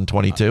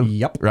 2022.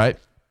 Yep. Right.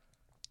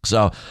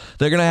 So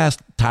they're going to ask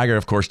Tiger,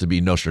 of course, to be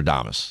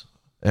Nostradamus,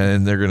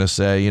 and they're going to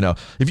say,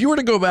 if you were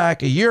to go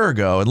back a year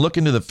ago and look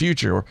into the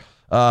future,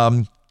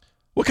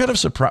 what kind of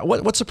surprise?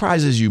 What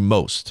surprises you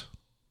most?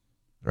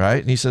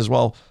 Right. And he says,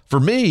 well, for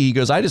me, he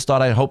goes, I just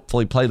thought I'd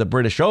hopefully play the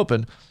British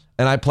Open,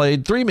 and I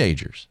played 3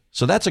 majors.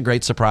 So that's a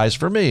great surprise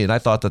for me. And I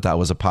thought that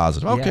was a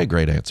positive. Okay,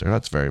 great answer.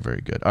 That's very, very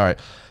good. All right.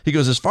 He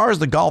goes, as far as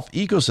the golf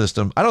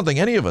ecosystem, I don't think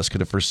any of us could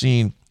have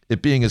foreseen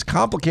it being as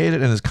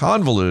complicated and as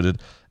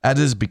convoluted as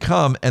it has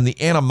become, and the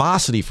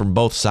animosity from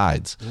both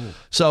sides. Ooh.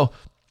 So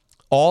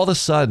all of a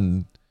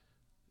sudden,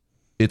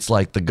 it's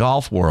like the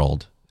golf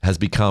world has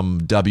become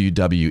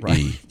WWE.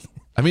 Right.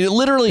 I mean, it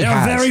literally They're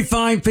has. very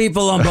fine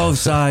people on both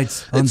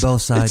sides. On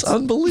both sides. It's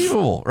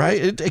unbelievable,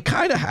 right? It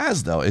kind of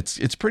has, though.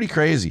 It's pretty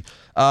crazy.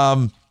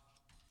 And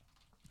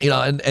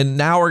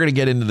now we're going to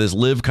get into this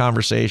Liv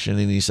conversation,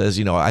 and he says,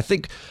 I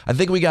think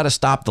we got to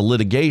stop the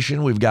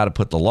litigation. We've got to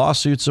put the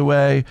lawsuits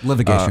away.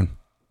 Litigation.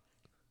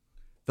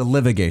 The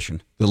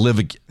litigation.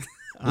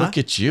 Look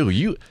at you.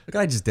 Look what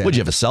I just did. Would you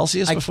have a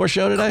Celsius before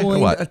show today?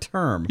 Coined What? a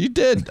term. You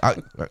did. I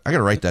got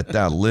to write that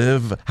down.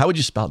 Liv. How would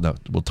you spell it? No,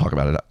 we'll talk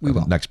about it We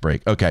will. next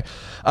break. Okay.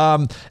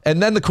 And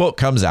then the quote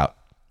comes out.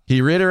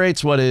 He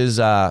reiterates what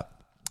his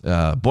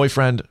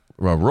boyfriend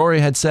Rory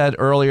had said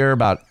earlier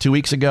about 2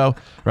 weeks ago,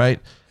 right?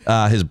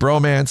 His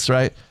bromance,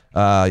 right?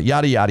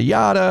 Yada, yada,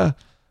 yada.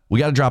 We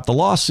got to drop the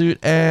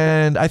lawsuit.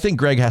 And I think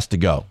Greg has to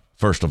go,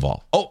 first of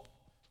all. Oh,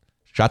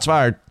 shots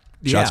fired.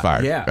 Shots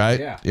fired. Yeah.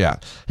 Right? Yeah.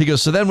 He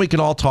goes, so then we can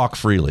all talk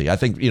freely. I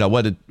think,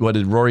 what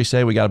did Rory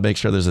say? We got to make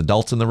sure there's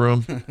adults in the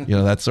room,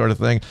 that sort of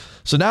thing.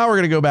 So now we're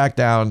going to go back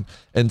down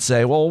and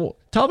say, well,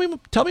 tell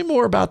me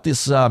more about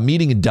this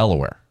meeting in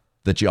Delaware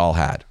that you all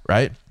had,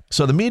 right?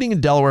 So the meeting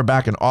in Delaware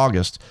back in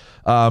August,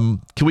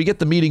 can we get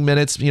the meeting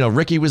minutes?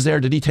 Ricky was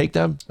there. Did he take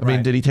them? I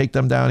mean, did he take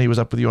them down? He was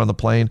up with you on the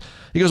plane.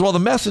 He goes, well, the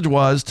message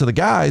was to the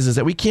guys is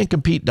that we can't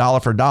compete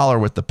dollar for dollar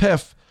with the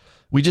PIF.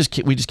 We just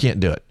can't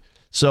do it.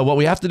 So what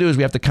we have to do is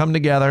we have to come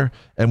together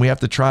and we have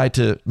to try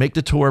to make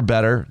the tour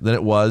better than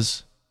it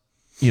was,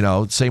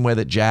 same way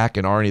that Jack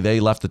and Arnie, they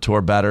left the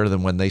tour better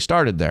than when they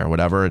started there,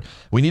 whatever.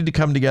 We need to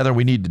come together.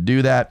 We need to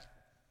do that.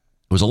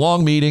 It was a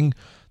long meeting.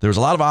 There was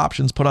a lot of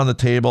options put on the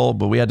table,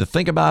 but we had to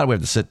think about it. We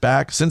had to sit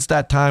back. Since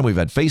that time, we've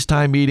had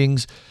FaceTime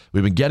meetings.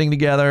 We've been getting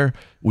together.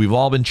 We've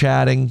all been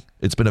chatting.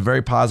 It's been a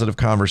very positive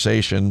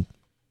conversation.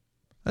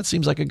 That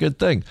seems like a good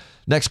thing.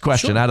 Next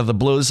question, out of the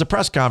blue. This is a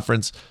press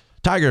conference.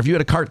 Tiger, if you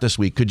had a cart this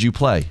week, could you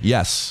play?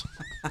 Yes.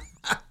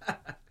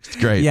 It's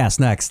great. Yes,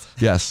 next.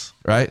 Yes,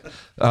 right?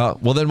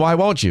 Well, then why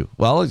won't you?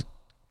 Well,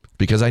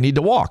 because I need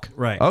to walk.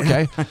 Right.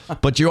 Okay.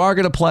 But you are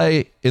going to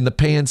play in the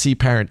PNC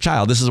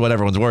parent-child. This is what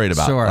everyone's worried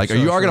about. Sure, are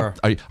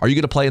you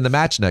going to play in the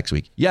match next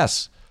week?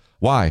 Yes.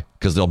 Why?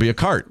 Because there'll be a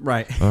cart.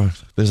 Right.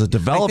 There's a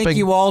developing. I think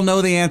you all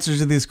know the answers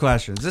to these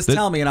questions. Just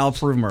tell me and I'll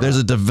prove them. There's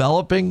a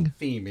developing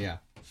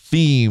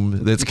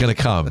theme that's going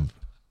to come.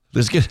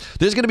 There's going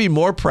to be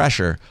more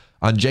pressure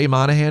on Jay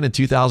Monahan in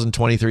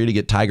 2023 to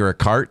get Tiger a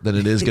cart than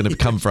it is going to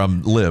come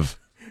from Liv.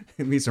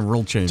 It needs some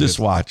rule changes. Just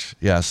watch.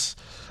 Yes.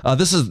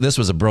 This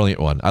was a brilliant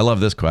one. I love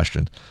this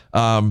question.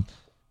 Have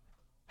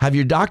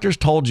your doctors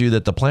told you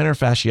that the plantar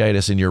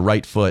fasciitis in your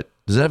right foot,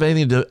 does it have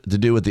anything to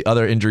do with the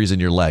other injuries in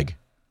your leg?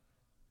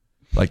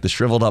 Like the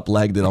shriveled up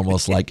leg that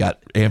almost got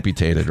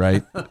amputated,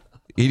 right?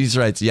 He just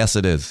writes, yes,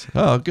 it is.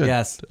 Oh, good.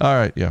 Yes. All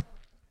right. Yeah.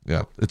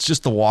 Yeah. It's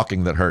just the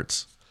walking that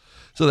hurts.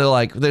 So they're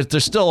like,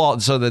 there's still all,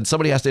 so then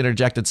somebody has to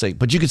interject and say,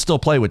 but you could still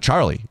play with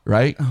Charlie,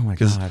 right? Oh my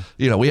God.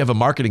 Because, we have a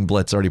marketing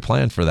blitz already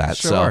planned for that.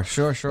 Sure.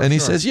 And he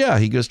says, yeah,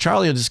 he goes,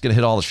 Charlie is just going to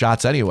hit all the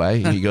shots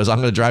anyway. He goes, I'm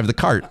going to drive the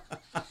cart.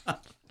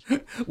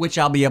 Which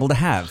I'll be able to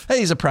have. Hey,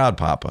 he's a proud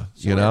papa,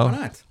 Why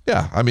not?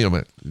 Yeah. I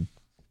mean,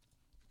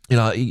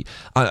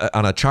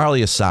 on a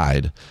Charlie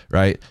aside,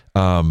 right?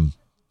 The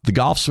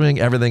golf swing,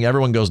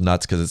 everyone goes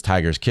nuts because it's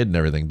Tiger's kid and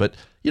everything. But,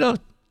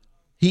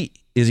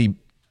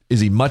 is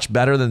he much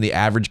better than the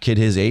average kid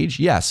his age?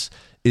 Yes.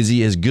 Is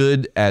he as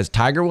good as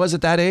Tiger was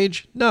at that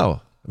age?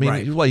 No. I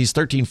mean, well, he's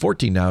 13,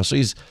 14 now, so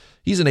he's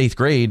in 8th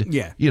grade.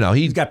 Yeah.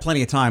 He's got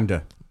plenty of time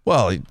to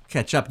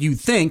catch up. You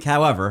think,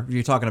 however, if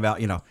you're talking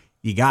about,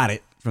 you got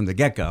it from the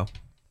get-go.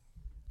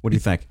 What do you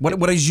think?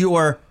 What is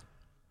your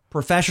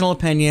professional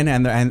opinion?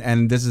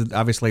 And this is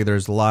obviously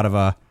there's a lot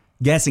of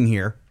guessing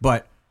here,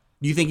 but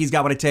do you think he's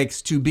got what it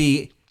takes to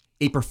be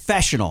a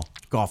professional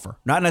golfer?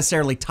 Not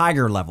necessarily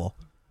Tiger level,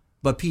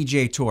 but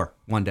PGA Tour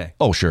one day.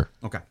 Oh, sure.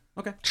 Okay.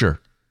 Sure.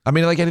 I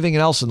mean, like anything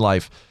else in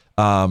life,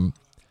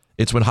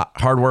 it's when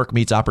hard work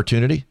meets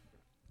opportunity,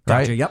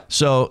 right? Gotcha, yep.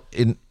 So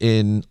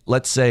in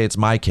let's say it's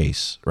my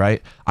case,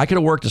 right? I could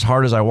have worked as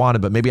hard as I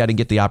wanted, but maybe I didn't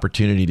get the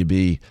opportunity to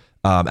be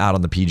out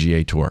on the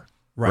PGA Tour,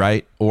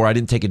 right? Or I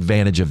didn't take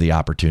advantage of the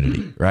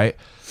opportunity, right?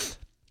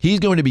 He's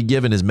going to be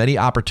given as many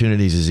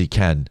opportunities as he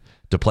can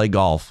to play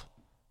golf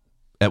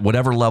at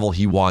whatever level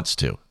he wants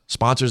to.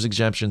 Sponsors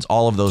exemptions,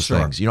 all of those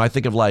things. I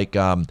think of like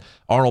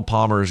Arnold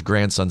Palmer's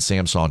grandson,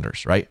 Sam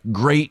Saunders, right?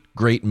 Great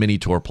mini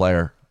tour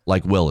player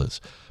like Will is.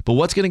 But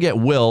what's going to get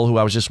Will, who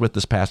I was just with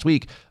this past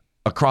week,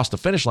 across the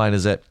finish line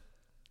is that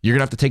you're going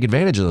to have to take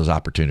advantage of those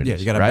opportunities. Yeah,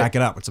 you got to back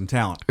it up with some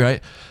talent.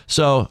 Right?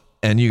 So,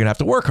 and you're going to have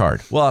to work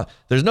hard. Well,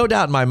 there's no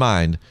doubt in my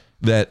mind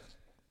that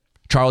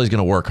Charlie's going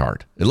to work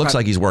hard. It looks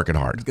like he's working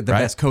hard. The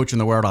best coach in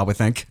the world, I would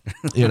think.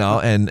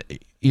 And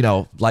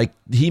like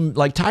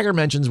Tiger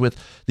mentions with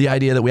the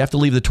idea that we have to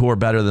leave the tour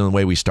better than the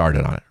way we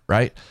started on it,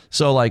 right?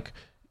 So like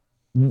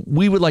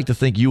we would like to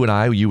think you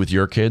with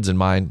your kids and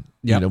mine,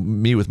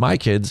 me with my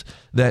kids,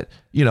 that,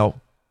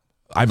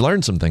 I've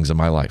learned some things in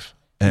my life.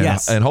 And,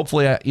 and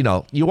hopefully, you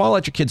want to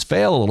let your kids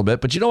fail a little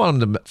bit, but you don't want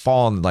them to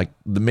fall in like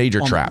the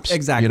major traps.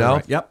 Exactly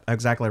right. Yep,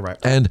 exactly right.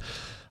 And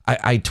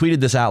I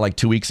tweeted this out like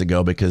 2 weeks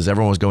ago because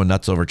everyone was going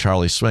nuts over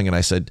Charlie's swing. And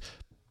I said,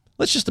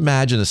 let's just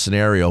imagine a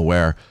scenario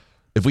where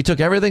if we took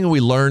everything we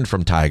learned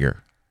from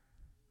Tiger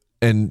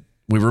and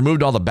we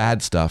removed all the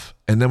bad stuff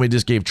and then we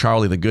just gave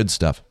Charlie the good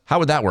stuff, how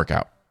would that work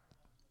out?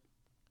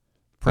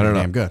 Pretty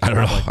damn good. I don't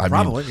know.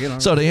 Probably.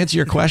 So to answer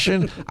your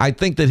question, I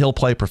think that he'll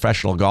play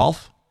professional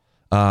golf.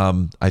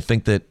 I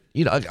think that,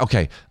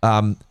 okay.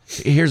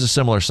 Here's a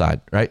similar side,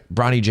 right?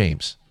 Bronny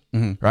James,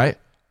 right?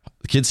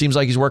 The kid seems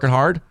like he's working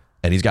hard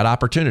and he's got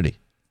opportunity.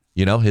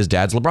 His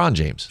dad's LeBron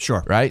James.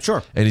 Sure. Right?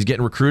 Sure. And he's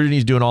getting recruited and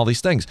he's doing all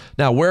these things.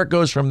 Now, where it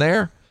goes from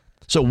there.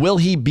 So will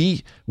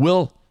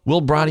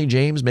Bronny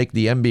James make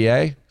the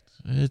NBA?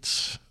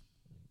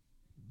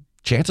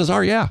 Chances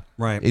are, yeah.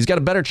 Right. He's got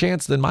a better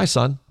chance than my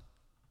son.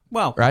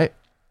 Well, right?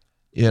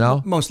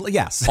 Mostly,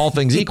 yes. All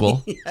things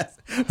equal. Yes.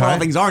 All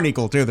things aren't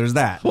equal, too. There's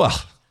that. Well,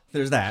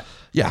 there's that.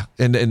 Yeah.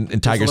 And in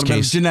Tiger's There's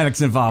case,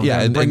 genetics involved.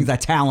 Yeah. And brings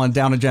that talent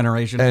down a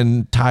generation.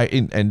 And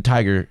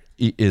Tiger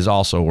is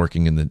also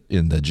working in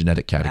the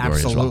genetic category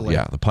as well. Absolutely.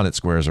 Yeah. The Punnett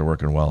squares are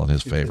working well in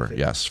his favor.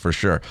 Yes, for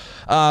sure.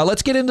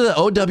 Let's get into the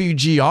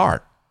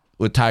OWGR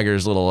with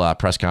Tiger's little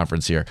press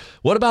conference here.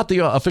 What about the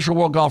official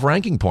World Golf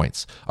Ranking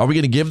points? Are we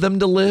going to give them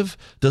to LIV?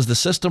 Does the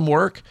system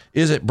work?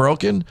 Is it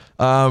broken?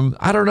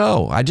 I don't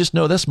know. I just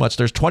know this much.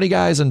 There's 20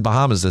 guys in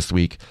Bahamas this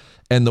week,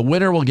 and the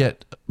winner will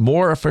get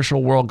more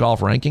official World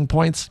Golf Ranking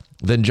points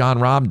than Jon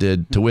Rahm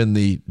did to win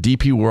the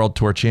DP World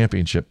Tour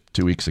Championship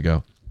 2 weeks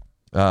ago.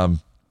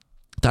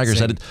 Tiger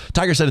said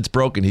it's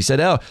broken. He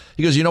said,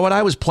 he goes, you know what?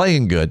 I was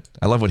playing good.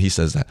 I love when he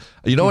says that.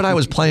 You know what? I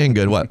was playing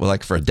good. What? Well,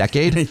 like for a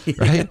decade,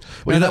 right?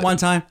 Remember that one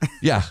time?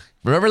 Yeah.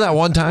 Remember that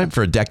one time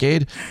for a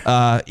decade?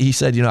 He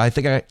said, I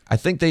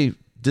think they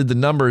did the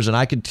numbers and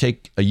I could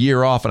take a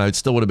year off and I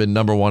still would have been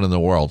number one in the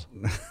world.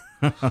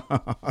 I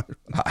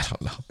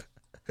don't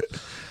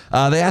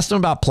know. They asked him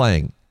about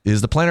playing.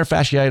 Is the plantar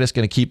fasciitis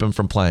going to keep him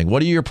from playing?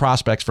 What are your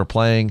prospects for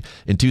playing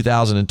in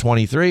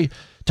 2023?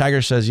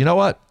 Tiger says, you know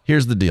what?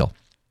 Here's the deal.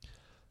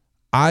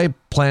 I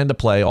plan to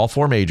play all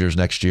 4 majors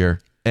next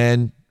year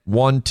and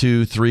 1,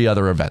 2, 3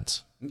 other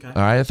events. Okay. All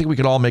right. I think we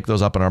could all make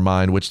those up in our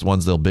mind, which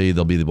ones they'll be.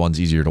 They'll be the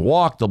ones easier to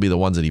walk. They'll be the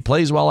ones that he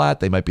plays well at.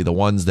 They might be the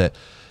ones that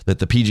the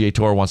PGA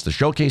Tour wants to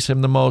showcase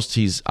him the most.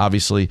 He's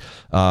obviously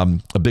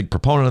a big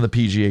proponent of the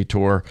PGA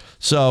Tour.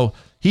 So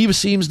he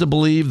seems to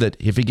believe that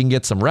if he can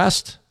get some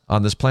rest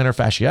on this plantar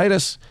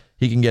fasciitis,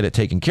 he can get it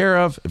taken care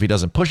of if he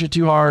doesn't push it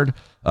too hard.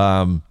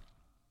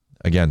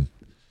 Again,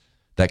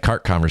 that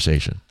cart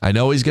conversation. I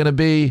know he's going to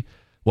be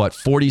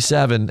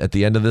 47 at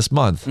the end of this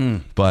month,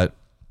 but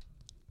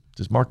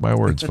just mark my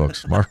words,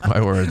 folks. Mark my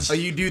words. Oh,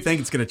 you do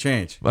think it's going to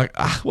change? Like,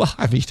 well,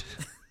 I mean,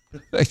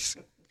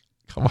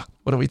 come on.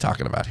 What are we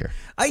talking about here?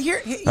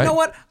 You know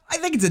what? I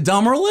think it's a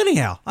dumb rule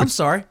anyhow. I'm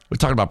sorry. We're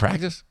talking about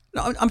practice?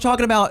 No, I'm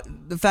talking about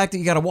the fact that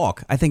you got to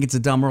walk. I think it's a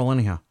dumb rule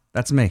anyhow.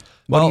 That's me.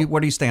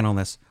 Where do you stand on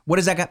this? What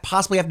does that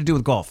possibly have to do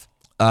with golf?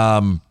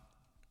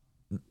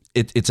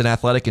 It's an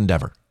athletic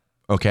endeavor.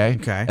 Okay.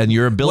 Okay. And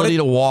your ability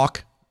to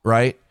walk,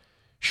 right?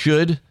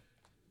 Should,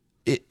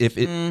 if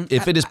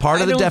it is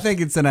part of the I don't think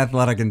it's an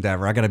athletic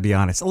endeavor. I got to be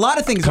honest. A lot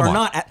of things are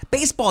not.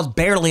 Baseball's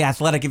barely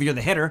athletic if you're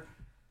the hitter.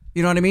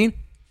 You know what I mean?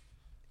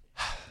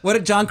 What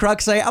did John Kruk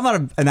say? I'm not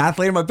an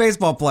athlete. I'm a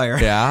baseball player.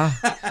 Yeah.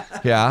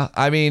 Yeah.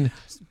 I mean,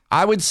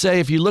 I would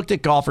say if you looked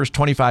at golfers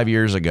 25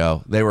 years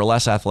ago, they were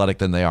less athletic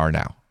than they are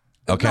now.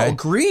 Okay. No,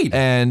 agreed.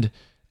 And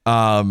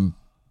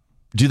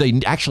do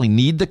they actually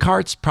need the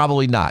carts?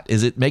 Probably not.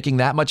 Is it making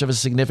that much of a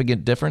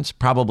significant difference?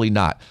 Probably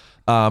not.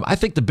 I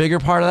think the bigger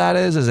part of that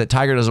is that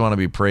Tiger doesn't want to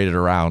be paraded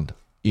around,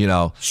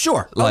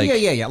 Sure. Like,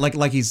 yeah.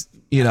 Like he's,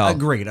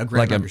 agreed. Like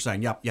what you're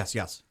saying. Yep.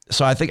 Yes.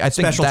 So I think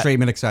special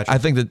treatment, etc. I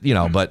think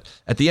that, but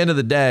at the end of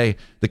the day,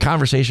 the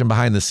conversation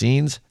behind the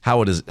scenes,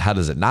 how does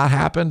it not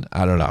happen?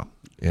 I don't know.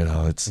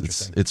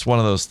 It's one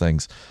of those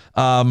things.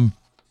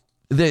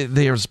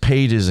 There's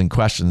pages and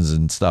questions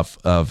and stuff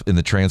in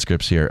the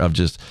transcripts here of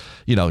just,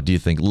 do you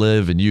think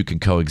LIV and you can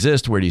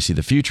coexist? Where do you see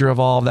the future of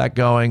all of that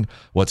going?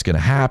 What's going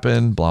to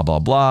happen? Blah, blah,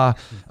 blah.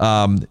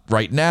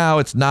 Right now,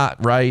 it's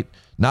not right.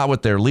 Not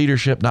with their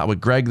leadership, not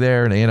with Greg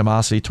there and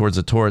animosity towards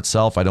the tour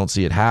itself. I don't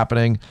see it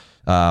happening.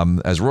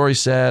 As Rory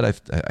said,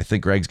 I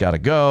think Greg's got to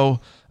go.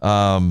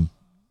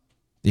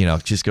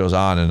 It just goes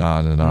on and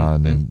on and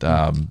on.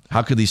 And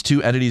how could these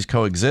two entities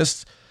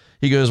coexist?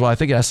 He goes, well, I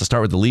think it has to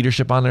start with the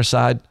leadership on their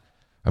side.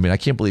 I mean, I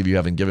can't believe you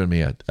haven't given me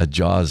a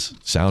Jaws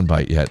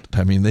soundbite yet.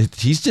 I mean,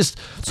 he's just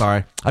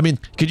sorry. I mean,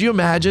 could you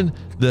imagine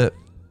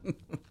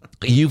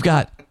you've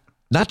got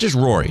not just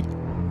Rory,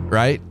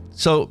 right?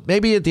 So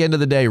maybe at the end of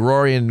the day,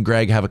 Rory and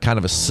Greg have a kind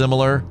of a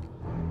similar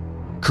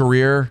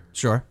career.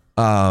 Sure.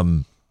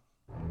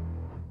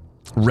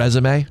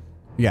 Resume.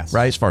 Yes.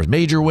 Right. As far as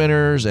major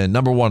winners and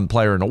number one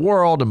player in the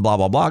world and blah,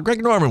 blah, blah.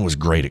 Greg Norman was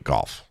great at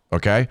golf.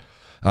 Okay.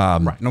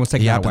 Right. No one's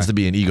taking he that happens away. to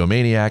be an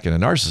egomaniac and a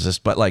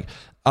narcissist, but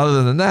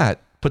other than that,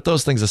 put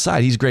those things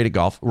aside. He's great at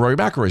golf. Rory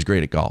McIlroy's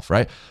great at golf,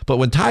 right? But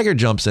when Tiger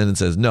jumps in and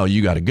says, "No,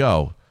 you got to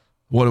go,"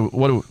 what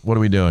are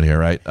we doing here,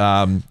 right?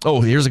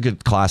 Here's a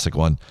good classic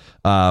one.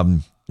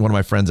 One of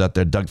my friends out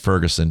there, Doug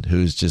Ferguson,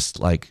 who's just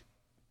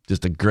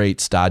just a great,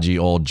 stodgy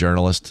old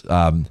journalist,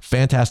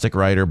 fantastic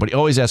writer, but he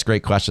always asks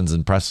great questions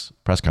in press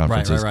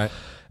conferences. Right.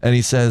 And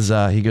he says,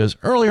 he goes,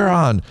 earlier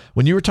on,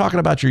 when you were talking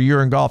about your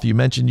year in golf, you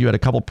mentioned you had a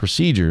couple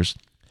procedures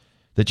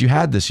that you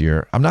had this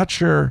year. I'm not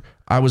sure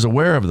I was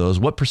aware of those.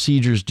 What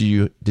procedures did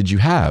you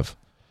have?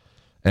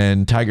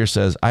 And Tiger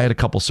says, I had a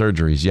couple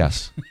surgeries,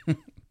 yes.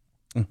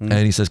 And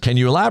he says, can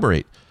you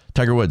elaborate?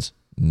 Tiger Woods,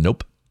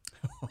 nope.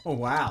 Oh,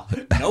 wow.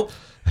 Nope.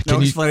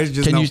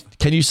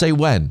 Can you say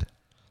when?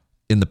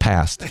 In the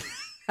past.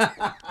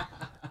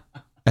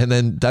 And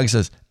then Doug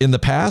says, in the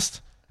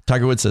past?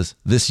 Tiger Woods says,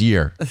 this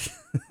year.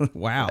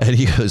 Wow. And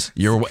he goes,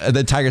 and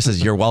then Tiger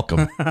says, you're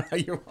welcome.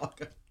 You're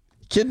welcome.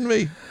 Kidding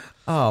me?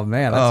 Oh,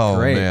 man, that's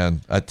great. Oh,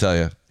 man, I tell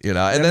you.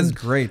 That's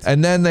great.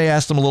 And then they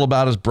asked him a little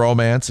about his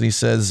bromance, and he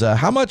says,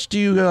 how much do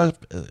you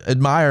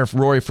admire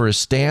Rory for his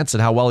stance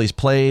and how well he's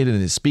played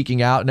and his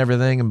speaking out and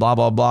everything and blah,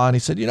 blah, blah. And he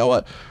said, you know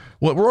what?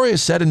 What Rory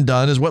has said and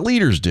done is what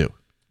leaders do.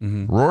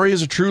 Mm-hmm. Rory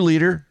is a true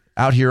leader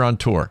out here on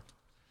tour.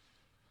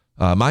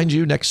 Mind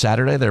you, next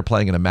Saturday, they're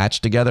playing in a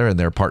match together and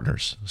they're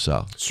partners.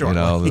 So, sure.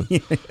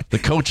 The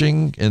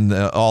coaching and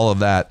all of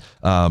that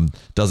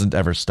doesn't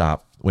ever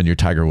stop when you're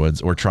Tiger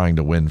Woods or trying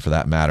to win for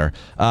that matter.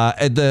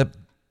 At the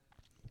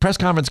press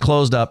conference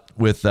closed up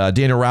with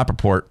Daniel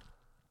Rappaport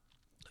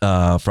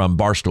from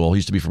Barstool. He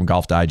used to be from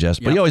Golf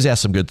Digest, but he always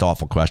asks some good,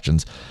 thoughtful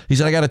questions. He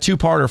said, I got a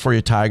two-parter for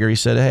you, Tiger. He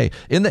said, hey,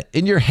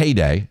 in your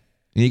heyday,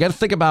 and you got to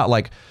think about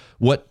like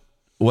what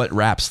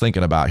Rapp's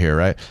thinking about here,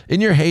 right? In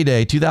your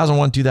heyday,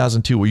 2001,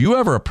 2002, were you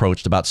ever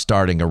approached about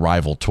starting a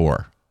rival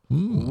tour?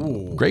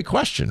 Great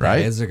question, right?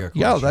 That is a good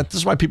question. Yeah,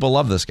 that's why people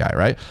love this guy,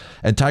 right?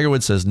 And Tiger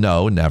Woods says,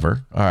 no,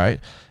 never. All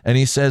right. And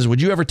he says,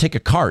 would you ever take a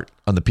cart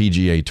on the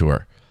PGA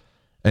Tour?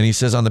 And he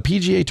says, on the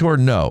PGA Tour,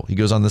 no. He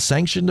goes, on the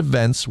sanctioned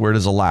events where it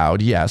is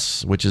allowed,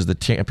 yes, which is the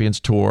Champions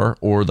Tour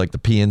or like the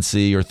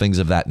PNC or things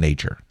of that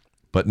nature.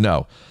 But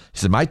no. He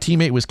said, my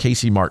teammate was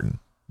Casey Martin.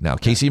 Now,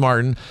 Casey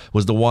Martin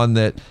was the one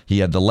that he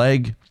had the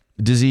leg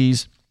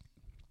disease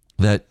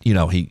that,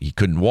 he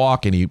couldn't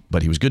walk,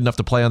 but he was good enough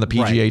to play on the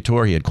PGA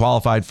Tour. He had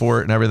qualified for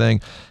it and everything.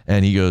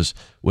 And he goes,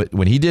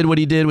 when he did what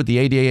he did with the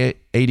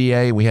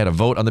ADA, we had a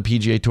vote on the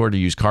PGA Tour to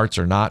use carts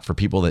or not for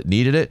people that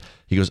needed it.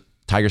 He goes,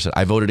 Tiger said,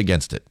 I voted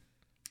against it.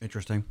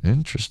 Interesting.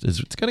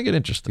 It's going to get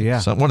interesting.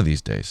 Yeah. One of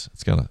these days.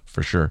 It's going to,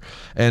 for sure.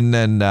 And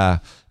then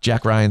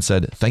Jack Ryan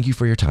said, thank you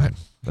for your time.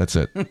 That's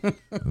it.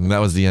 And that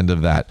was the end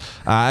of that.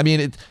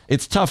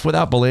 It's tough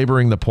without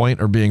belaboring the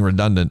point or being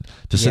redundant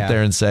to sit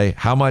there and say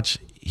how much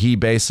he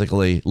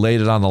basically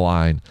laid it on the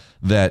line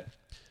that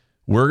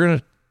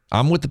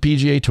I'm with the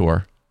PGA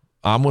Tour.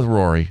 I'm with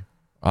Rory.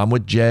 I'm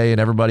with Jay and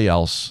everybody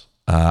else.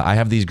 I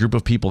have these group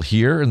of people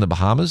here in the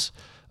Bahamas.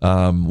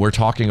 We're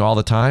talking all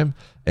the time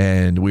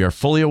and we are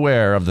fully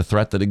aware of the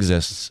threat that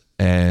exists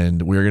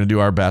and we're going to do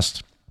our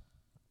best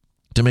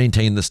to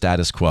maintain the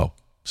status quo.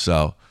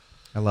 So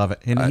I love it.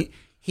 And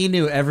he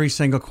knew every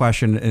single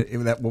question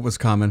that what was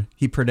coming.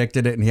 He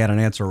predicted it and he had an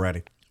answer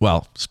ready.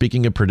 Well,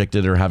 speaking of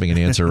predicted or having an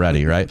answer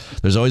ready, right?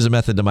 There's always a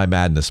method to my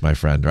madness, my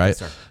friend, right?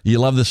 Yes, you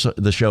love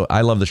the show.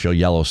 I love the show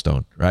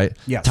Yellowstone, right?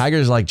 Yes.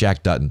 Tiger's like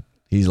Jack Dutton.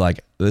 He's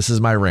like, this is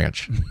my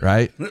ranch,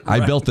 right?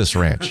 I built this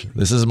ranch.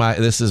 This is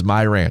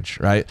my ranch,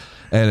 right?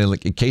 And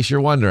in case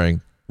you're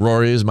wondering,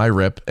 Rory is my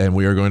rip, and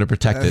we are going to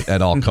protect it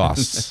at all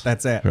costs.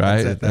 That's it.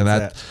 Right?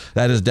 That's it.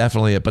 That is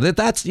definitely it. But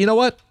that's, you know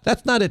what?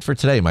 That's not it for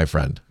today, my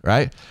friend,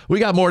 right? We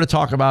got more to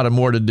talk about and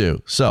more to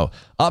do. So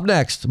up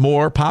next,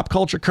 more pop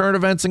culture, current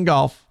events, and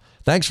golf.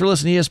 Thanks for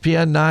listening to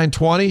ESPN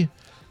 920.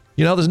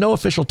 There's no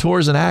official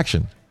tours in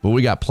action, but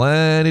we got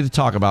plenty to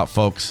talk about,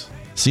 folks.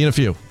 See you in a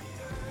few.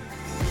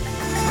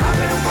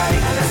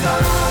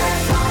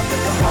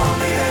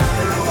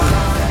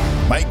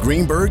 Mike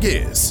Greenberg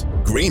is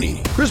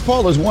Greeny. Chris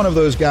Paul is one of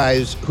those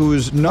guys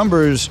whose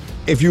numbers,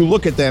 if you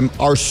look at them,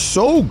 are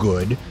so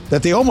good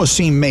that they almost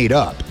seem made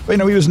up. But,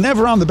 he was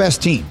never on the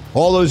best team.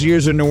 All those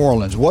years in New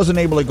Orleans, wasn't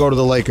able to go to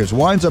the Lakers,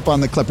 winds up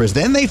on the Clippers.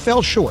 Then they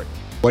fell short.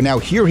 But now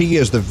here he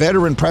is, the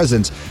veteran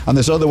presence on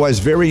this otherwise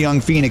very young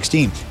Phoenix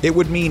team. It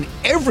would mean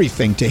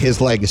everything to his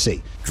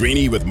legacy.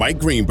 Greeny with Mike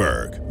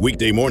Greenberg.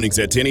 Weekday mornings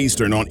at 10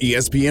 Eastern on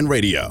ESPN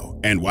Radio.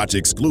 And watch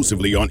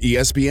exclusively on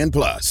ESPN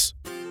Plus.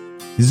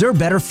 Is there a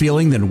better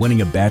feeling than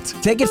winning a bet?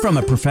 Take it from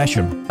a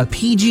professional, a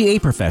PGA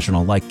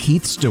professional like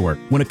Keith Stewart.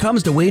 When it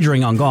comes to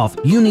wagering on golf,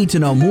 you need to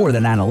know more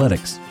than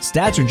analytics.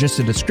 Stats are just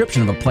a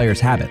description of a player's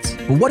habits.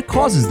 But what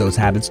causes those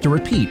habits to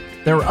repeat?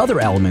 There are other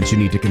elements you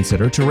need to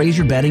consider to raise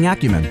your betting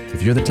acumen.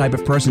 If you're the type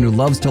of person who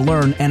loves to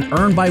learn and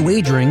earn by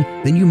wagering,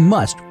 then you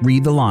must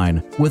read The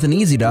Line. With an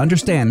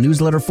easy-to-understand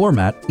newsletter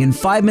format, in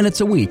 5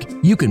 minutes a week,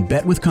 you can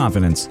bet with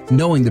confidence,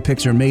 knowing the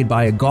picks are made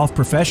by a golf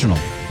professional.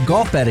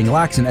 Golf betting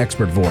lacks an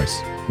expert voice.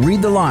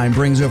 Read the Line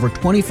brings over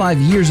 25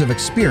 years of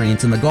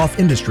experience in the golf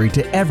industry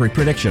to every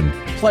prediction.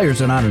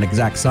 Players are not an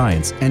exact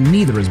science, and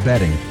neither is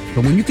betting.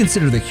 But when you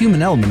consider the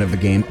human element of the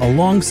game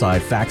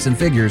alongside facts and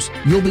figures,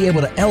 you'll be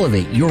able to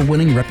elevate your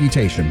winning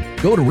reputation.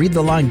 Go to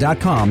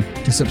readtheline.com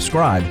to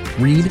subscribe,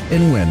 read,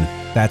 and win.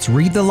 That's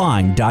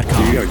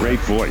readtheline.com. You got a great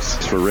voice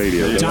for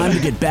radio. Time to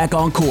get back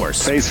on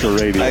course. Face for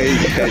radio.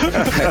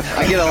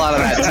 I get a lot of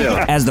that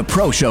too. As the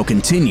Pro Show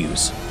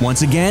continues.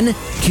 Once again,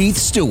 Keith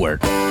Stewart.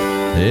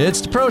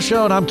 It's the Pro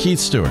Show, and I'm Keith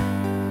Stewart.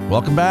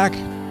 Welcome back.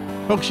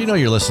 Folks, you know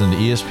you're listening to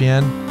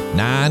ESPN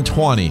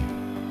 920.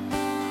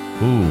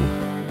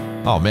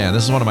 Ooh. Oh, man,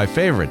 this is one of my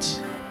favorites.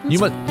 You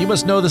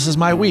must know this is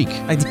my week.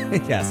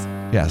 Yes.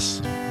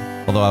 Yes.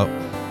 Although,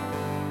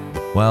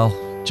 well,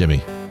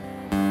 Jimmy.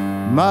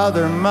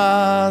 Mother,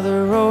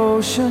 Mother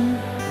Ocean,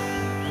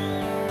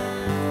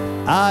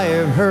 I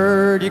have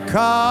heard you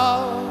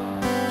call.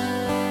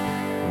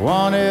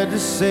 Wanted to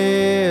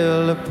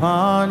sail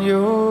upon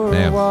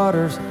your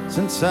waters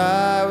since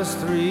I was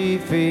 3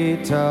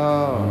 feet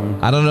tall.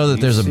 I don't know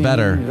that there's a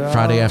better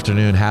Friday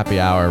afternoon happy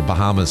hour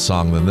Bahamas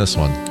song than this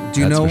one.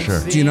 Do you know? For sure.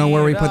 Do you know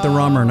where we put the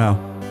rum or no?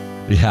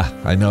 Yeah,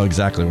 I know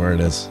exactly where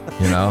it is.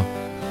 You know.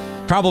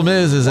 Problem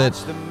is that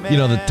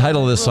the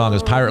title of this song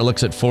is "Pirate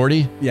Looks at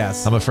 40."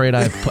 Yes. I'm afraid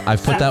I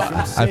put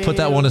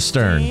that one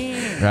astern,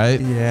 right?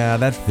 Yeah,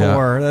 that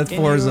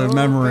four is a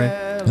memory.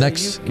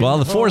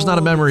 The 4 is not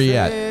a memory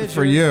yet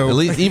for you. At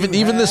least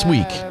even this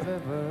week.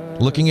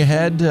 Looking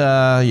ahead,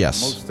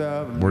 yes,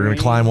 we're gonna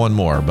climb one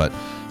more, but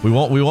we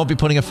won't be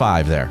putting a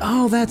 5 there.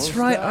 Oh, that's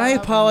right. I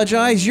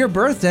apologize. Your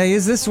birthday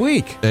is this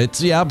week.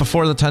 It's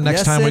before the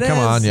next time we come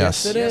on.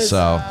 Yes, it is.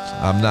 So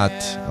I'm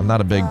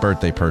not a big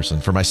birthday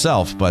person for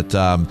myself, but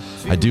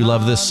I do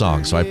love this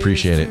song, so I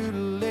appreciate it.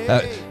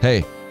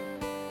 Hey.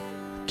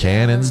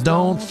 Cannons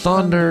don't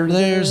thunder,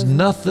 there's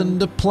nothing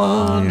to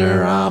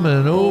plunder. I'm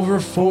an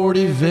over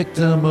 40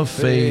 victim of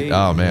fate.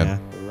 Oh,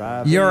 man.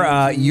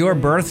 Your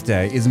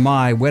birthday is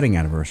my wedding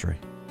anniversary.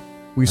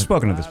 We've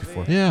spoken of this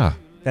before. Yeah.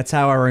 That's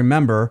how I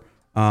remember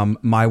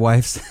my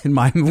wife's and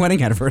my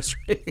wedding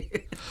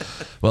anniversary.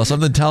 Well,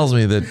 something tells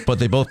me but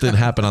they both didn't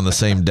happen on the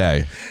same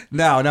day.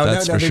 No,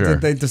 That's for sure.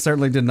 They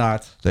certainly did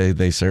not.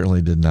 They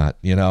certainly did not.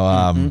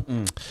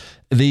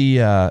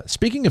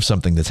 Speaking of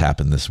something that's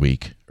happened this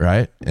week,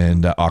 right?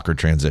 And awkward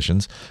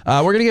transitions.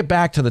 We're going to get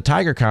back to the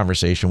Tiger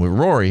conversation with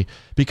Rory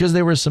because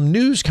there was some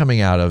news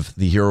coming out of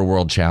the Hero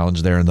World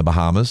Challenge there in the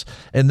Bahamas.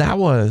 And that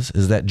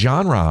is that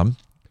Jon Rahm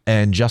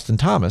and Justin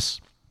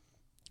Thomas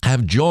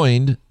have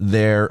joined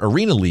their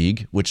Arena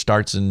League, which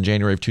starts in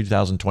January of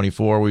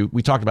 2024.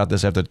 We talked about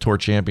this after the Tour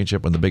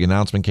Championship when the big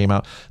announcement came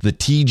out. The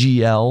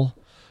TGL,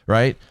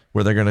 right?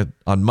 Where they're going to,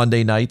 on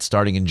Monday night,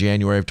 starting in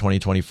January of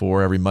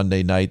 2024, every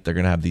Monday night, they're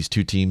going to have these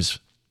two teams,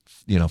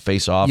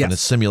 face off in a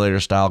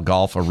simulator-style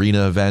golf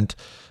arena event.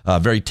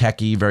 Very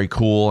techy, very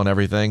cool and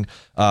everything.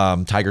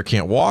 Tiger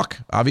can't walk,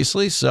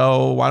 obviously,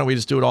 so why don't we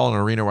just do it all in an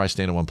arena where I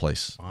stand in one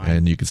place? Fine.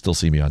 And you can still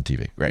see me on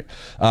TV. Great.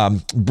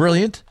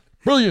 Brilliant.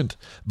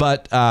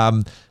 But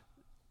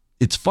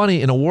it's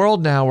funny, in a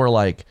world now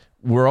where,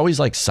 we're always,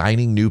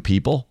 signing new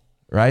people,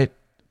 right?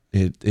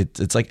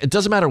 It's like, it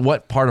doesn't matter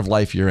what part of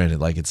life you're in.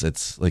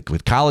 It's like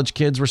with college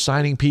kids, we're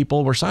signing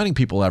people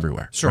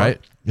everywhere. Sure. Right?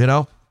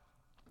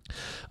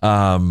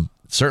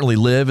 Certainly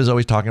Liv is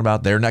always talking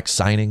about their next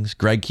signings.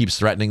 Greg keeps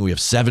threatening we have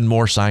 7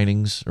 more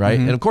signings, right?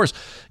 Mm-hmm. And of course,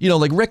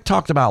 like Rick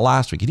talked about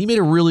last week, and he made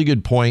a really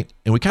good point,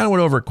 and we kind of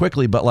went over it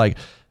quickly, but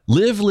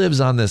Liv lives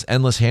on this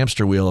endless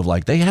hamster wheel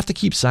of they have to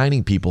keep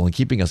signing people and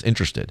keeping us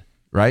interested.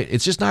 Right?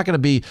 It's just not going to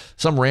be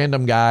some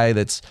random guy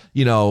that's,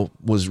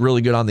 was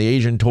really good on the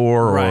Asian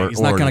tour or he's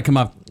not going to come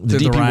up to the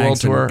DP World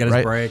Tour, get his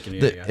right? break. And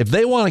if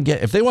they want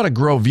to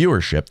grow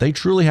viewership, they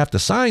truly have to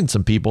sign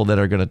some people that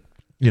are going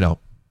to,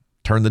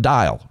 turn the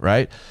dial,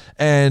 right?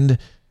 And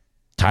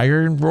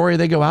Tiger and Rory,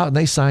 they go out and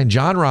they sign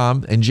Jon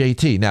Rahm and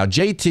JT. Now,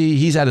 JT,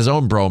 he's had his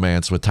own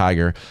bromance with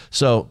Tiger.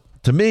 So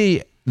to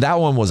me, that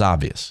one was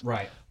obvious.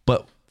 Right.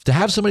 But to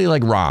have somebody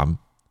like Rahm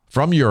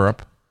from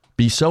Europe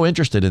be so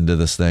interested into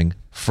this thing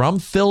from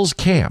Phil's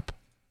camp.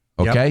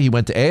 Okay. Yep. He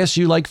went to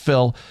ASU like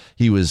Phil.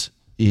 His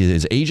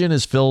agent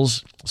is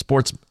Phil's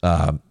sports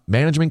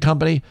management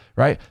company,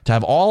 right? To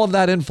have all of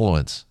that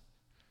influence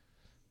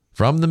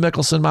from the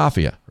Mickelson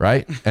Mafia,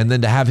 right? And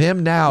then to have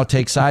him now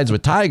take sides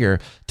with Tiger,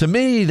 to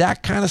me,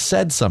 that kind of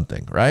said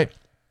something, right?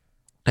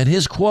 And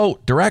his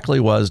quote directly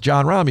was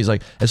Jon Rahm. He's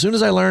like, as soon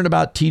as I learned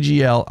about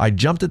TGL, I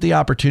jumped at the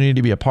opportunity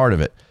to be a part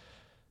of it.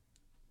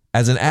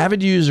 As an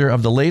avid user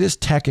of the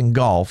latest tech in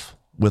golf,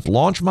 with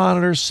launch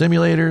monitors,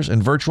 simulators,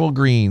 and virtual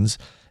greens,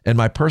 and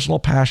my personal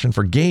passion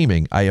for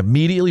gaming, I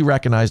immediately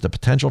recognized the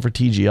potential for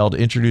TGL to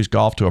introduce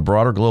golf to a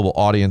broader global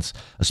audience,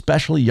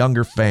 especially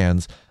younger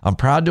fans. I'm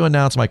proud to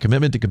announce my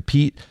commitment to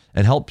compete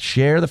and help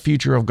share the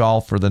future of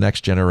golf for the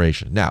next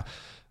generation. Now,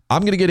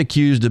 I'm going to get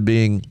accused of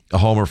being a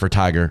homer for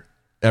Tiger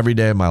every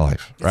day of my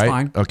life, right?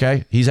 Fine.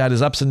 Okay? He's had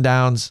his ups and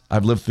downs.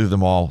 I've lived through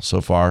them all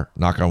so far,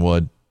 knock on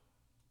wood.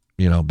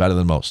 Better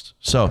than most.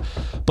 So,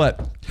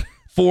 but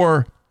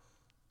for,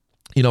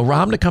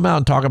 Rahm to come out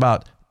and talk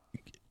about,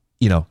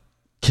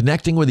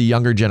 connecting with a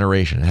younger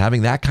generation and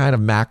having that kind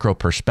of macro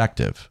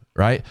perspective,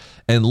 right?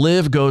 And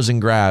Liv goes and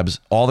grabs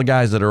all the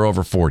guys that are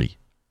over 40.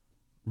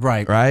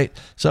 Right. Right.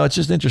 So it's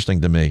just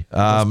interesting to me.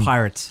 Those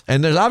pirates.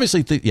 And there's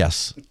obviously,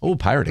 yes. Oh,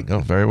 pirating. Oh,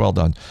 very well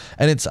done.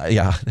 And it's,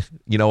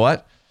 you know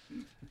what?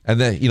 And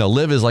then,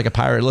 live is like a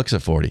pirate looks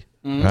at 40,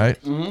 right?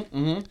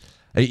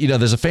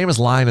 There's a famous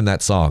line in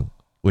that song,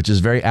 which is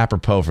very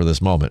apropos for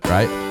this moment,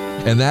 right?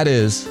 And that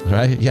is,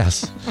 right?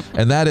 Yes.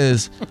 And that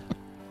is,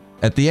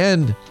 at the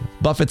end,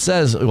 Buffett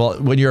says, well,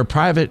 when you're a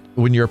pirate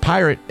and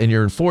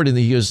you're in 40, and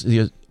he goes,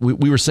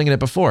 we were singing it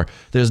before.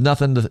 There's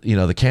nothing to,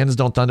 the cannons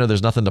don't thunder.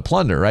 There's nothing to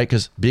plunder, right?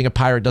 Because being a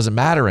pirate doesn't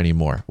matter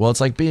anymore. Well,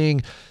 it's like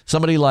being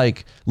somebody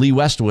like Lee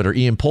Westwood or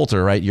Ian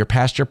Poulter, right? You're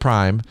past your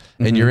prime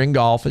and you're in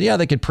golf. And yeah,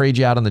 they could parade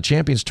you out on the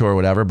Champions Tour or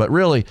whatever. But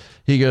really,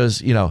 he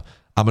goes,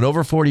 I'm an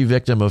over 40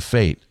 victim of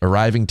fate,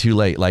 arriving too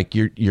late. Like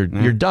you're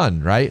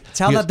done, right?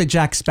 Tell that to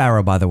Jack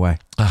Sparrow, by the way.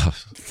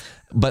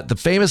 But the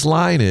famous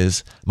line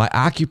is, my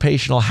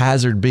occupational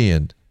hazard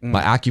being,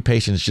 my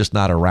occupation is just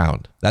not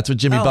around. That's what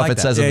Jimmy Buffett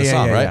says in the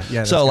song, right?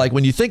 Yeah, so like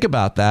when you think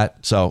about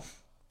that, so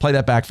play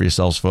that back for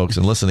yourselves, folks,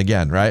 and listen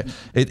again, right?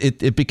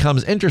 It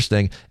becomes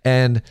interesting.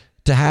 And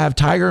to have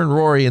Tiger and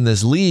Rory in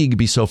this league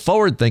be so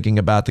forward thinking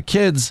about the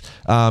kids,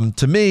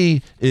 to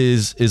me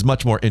is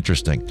much more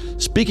interesting.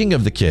 Speaking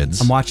of the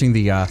kids, I'm watching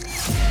the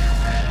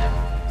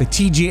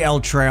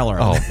TGL trailer.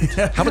 Oh,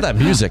 how about that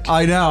music?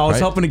 I know. I was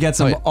hoping to get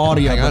some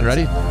audio. Hang on,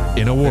 ready?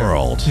 In a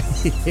world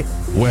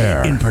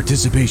where in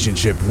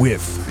participationship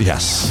with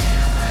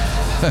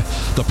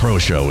the Pro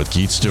Show with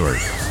Keith Stewart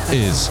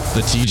is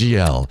the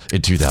TGL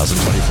in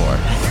 2024.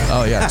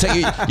 Oh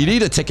yeah, you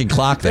need a ticking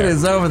clock there. It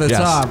is over the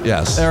top.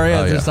 Yes, there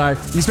he is. Sorry.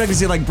 You expect to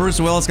see like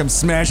Bruce Willis come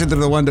smashing through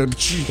the window.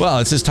 Well,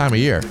 it's this time of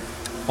year.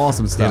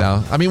 Awesome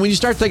stuff. I mean, when you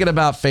start thinking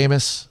about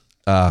famous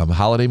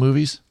holiday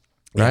movies.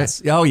 Right?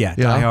 Yes. Oh yeah,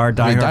 Die Hard.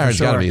 Die Hard's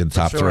got to be in the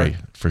top three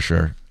for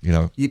sure.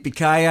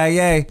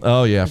 Yippee-ki-yay.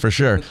 Oh yeah, for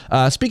sure.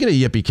 Speaking of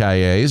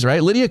yippee-ki-yays,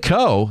 right? Lydia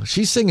Ko,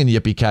 she's singing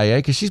yippee-ki-yay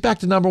because she's back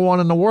to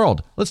 #1 in the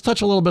world. Let's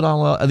touch a little bit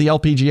on the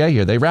LPGA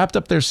here. They wrapped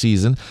up their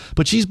season,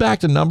 but she's back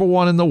to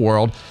 #1 in the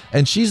world,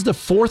 and she's the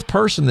 4th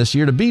person this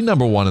year to be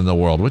 #1 in the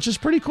world, which is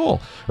pretty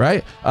cool,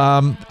 right?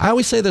 I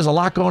always say there's a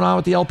lot going on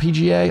with the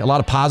LPGA, a lot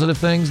of positive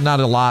things, not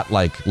a lot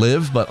like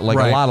live, but like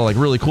a lot of like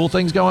really cool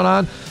things going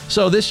on.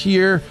 So this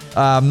year,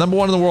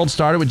 #1 in the world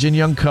started with Jin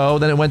Young Ko.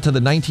 Then it went to the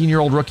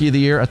 19-year-old Rookie of the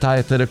Year,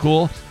 Atthaya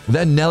Thitikul.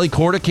 Then Nelly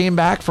Korda came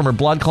back from her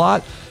blood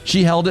clot.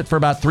 She held it for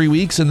about 3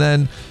 weeks. And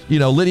then,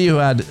 Lydia, who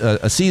had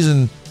a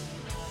season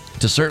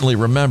to certainly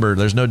remember,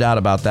 there's no doubt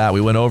about that.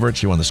 We went over it.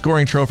 She won the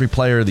scoring trophy,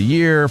 Player of the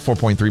Year,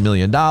 $4.3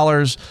 million,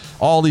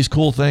 all these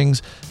cool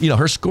things.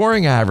 Her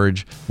scoring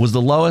average was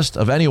the lowest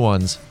of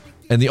anyone's,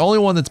 and the only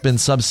one that's been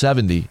sub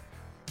 70.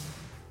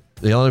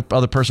 The only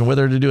other person with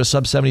her to do a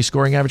sub 70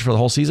 scoring average for the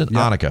whole season,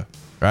 Annika.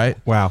 Right?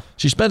 Wow.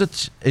 She spent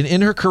it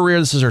in her career.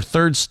 This is her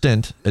 3rd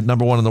stint at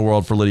 #1 in the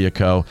world for Lydia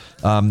Ko.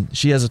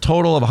 She has a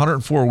total of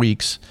 104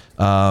 weeks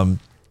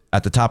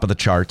at the top of the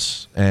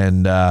charts.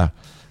 And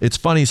it's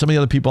funny, some of the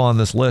other people on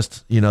this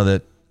list,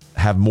 that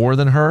have more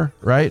than her,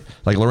 right?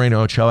 Like Lorena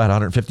Ochoa had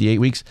 158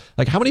 weeks.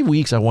 Like how many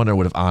weeks, I wonder,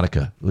 would have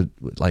Annika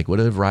would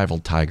have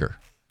rivaled Tiger?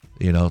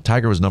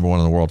 Tiger was #1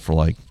 in the world for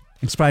like.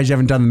 I'm surprised you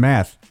haven't done the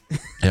math.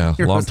 Yeah,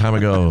 a long time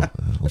ago,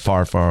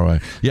 far, far away.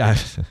 Yeah.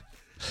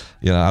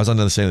 I was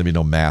under the saying there'd be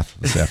no math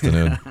this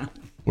afternoon.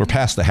 We're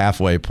past the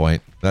halfway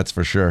point, that's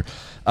for sure.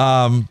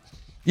 And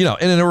in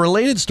a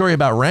related story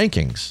about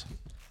rankings,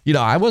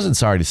 I wasn't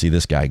sorry to see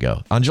this guy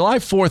go. On July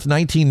 4th,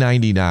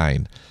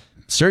 1999,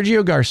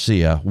 Sergio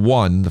Garcia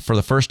won for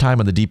the first time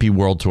on the DP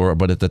World Tour,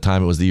 but at the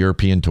time it was the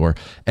European Tour,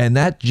 and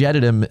that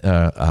jetted him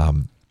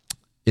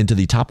into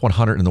the top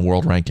 100 in the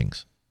world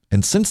rankings.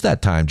 And since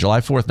that time,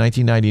 July 4th,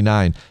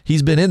 1999,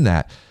 he's been in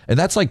that, and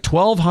that's like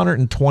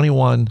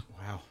 1,221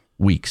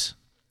 weeks.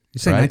 You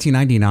said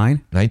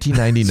 1999?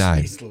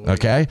 1999.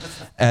 Okay.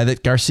 And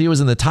that Garcia was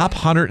in the top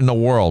 100 in the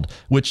world,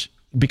 which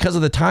because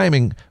of the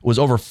timing was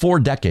over 4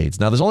 decades.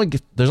 Now there's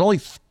only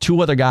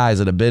 2 other guys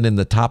that have been in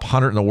the top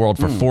 100 in the world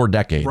for 4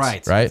 decades.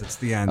 Right. It's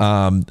the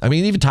end.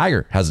 Even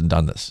Tiger hasn't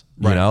done this,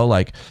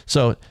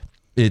 so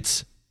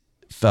it's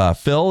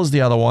Phil is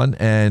the other one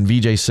and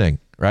Vijay Singh.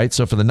 Right.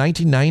 So for the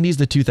 1990s,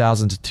 the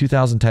 2000s, the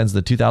 2010s,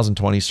 the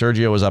 2020s,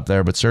 Sergio was up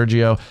there. But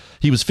Sergio,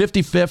 he was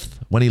 55th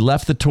when he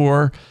left the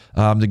tour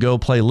to go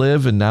play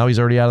live. And now he's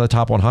already out of the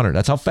top 100.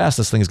 That's how fast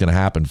this thing is going to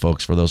happen,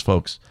 folks, for those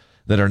folks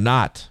that are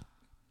not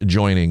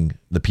joining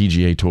the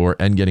PGA Tour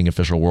and getting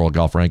official world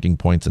golf ranking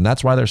points. And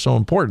that's why they're so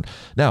important.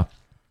 Now,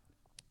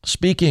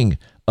 speaking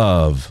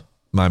of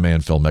my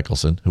man, Phil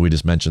Mickelson, who we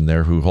just mentioned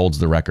there, who holds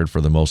the record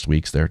for the most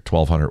weeks there,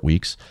 1,200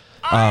 weeks.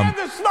 I am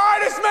the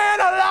smartest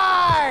man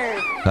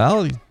alive!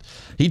 Well,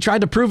 he tried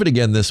to prove it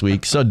again this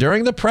week. So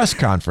during the press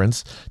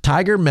conference,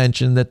 Tiger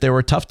mentioned that there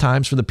were tough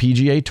times for the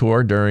PGA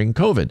Tour during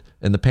COVID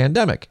and the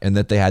pandemic, and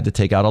that they had to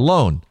take out a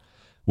loan.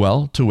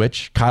 Well, to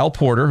which Kyle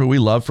Porter, who we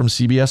love from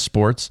CBS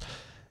Sports,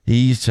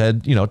 he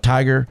said,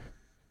 Tiger,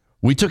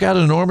 we took out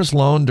an enormous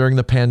loan during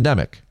the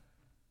pandemic.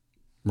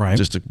 Right.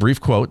 Just a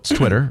brief quote. It's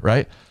Twitter,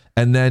 right?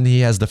 And then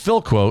he has the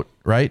Phil quote,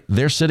 right?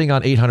 They're sitting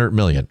on $800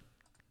 million.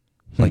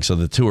 Like, so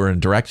the two are in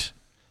direct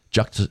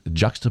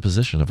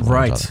juxtaposition of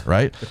one another,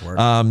 right?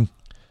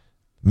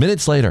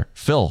 Minutes later,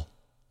 Phil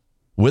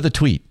with a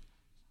tweet,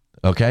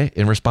 okay,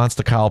 in response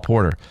to Kyle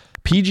Porter.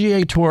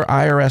 PGA Tour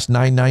IRS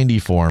 990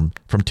 form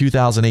from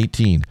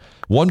 2018.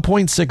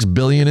 1.6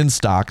 billion in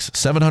stocks,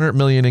 700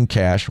 million in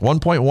cash,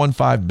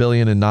 1.15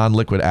 billion in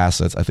non-liquid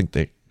assets. I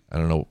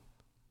don't know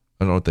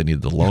what they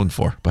needed the loan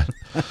for, but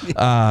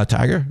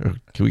Tiger,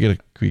 can we get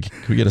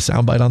a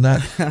soundbite on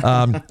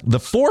that? The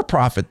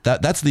for-profit,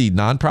 that's the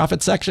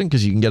non-profit section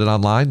because you can get it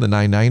online, the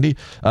 990.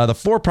 The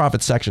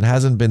for-profit section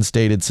hasn't been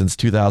stated since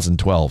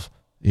 2012.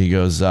 He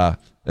goes, and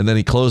then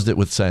he closed it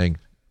with saying,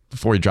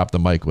 before he dropped the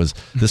mic, was,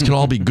 this can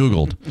all be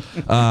Googled.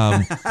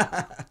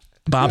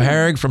 Bob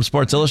Harig from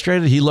Sports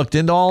Illustrated, he looked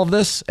into all of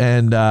this,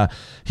 and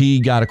he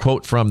got a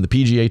quote from the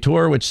PGA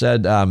Tour, which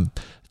said,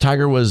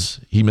 Tiger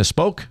he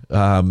misspoke.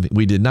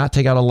 We did not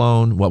take out a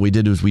loan. What we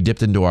did was we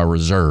dipped into our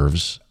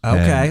reserves.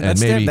 Okay,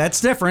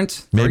 that's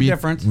different. Very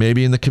different.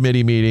 Maybe in the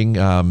committee meeting,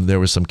 there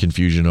was some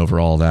confusion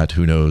over all that.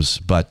 Who knows?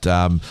 But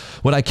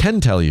what I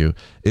can tell you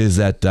is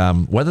that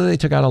whether they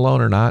took out a loan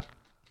or not,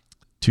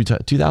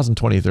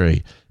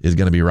 2023 is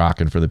going to be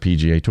rocking for the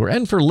PGA Tour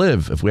and for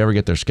LIV if we ever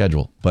get their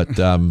schedule. But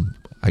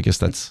I guess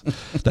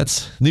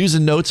that's news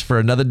and notes for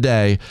another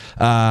day.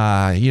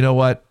 You know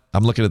what?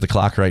 I'm looking at the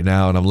clock right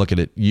now, and I'm looking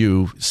at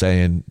you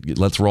saying,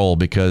 let's roll,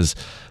 because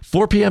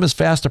 4 p.m. is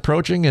fast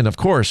approaching. And, of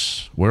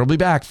course, we'll be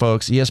back,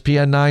 folks,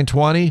 ESPN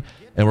 920.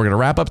 And we're going to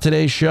wrap up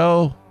today's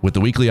show with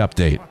the weekly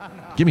update.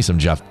 Give me some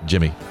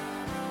Jimmy.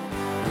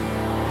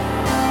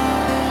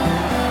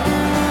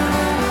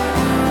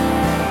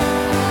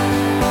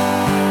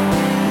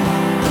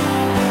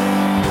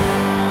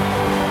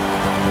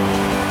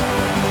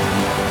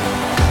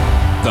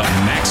 The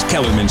Max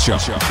Kellerman Show.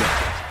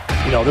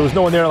 You know, there was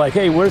no one there like,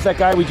 hey, where's that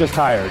guy we just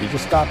hired? He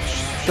just stopped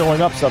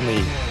showing up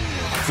suddenly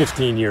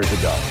 15 years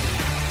ago.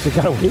 So he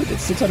got away with it,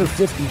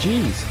 650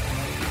 G's.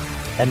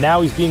 And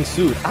now he's being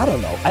sued. I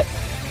don't know.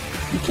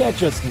 You can't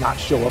just not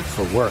show up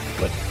for work,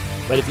 but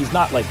if he's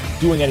not like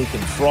doing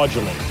anything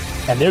fraudulent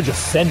and they're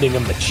just sending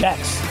him the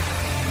checks,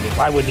 I mean,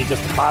 why wouldn't he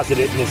just deposit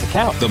it in his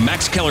account? The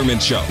Max Kellerman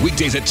Show,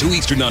 weekdays at 2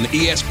 Eastern on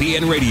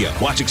ESPN Radio.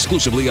 Watch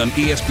exclusively on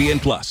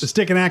ESPN+. The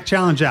Stick and Act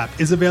Challenge app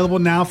is available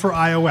now for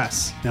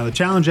iOS. Now, the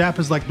Challenge app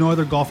is like no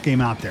other golf game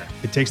out there.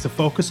 It takes the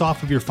focus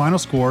off of your final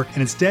score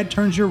and instead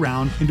turns your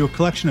round into a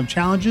collection of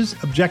challenges,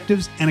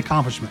 objectives, and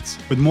accomplishments.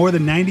 With more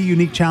than 90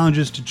 unique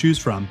challenges to choose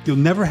from, you'll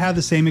never have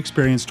the same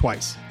experience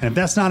twice. And if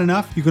that's not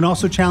enough, you can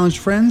also challenge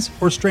friends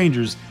or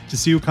strangers to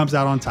see who comes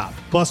out on top.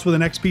 Plus, with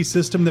an XP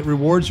system that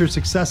rewards your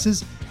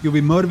successes, you'll be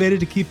motivated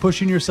to keep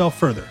pushing yourself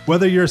further.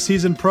 Whether you're a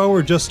seasoned pro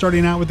or just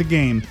starting out with the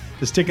game,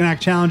 the Stick and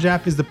Act Challenge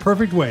app is the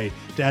perfect way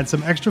to add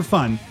some extra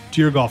fun to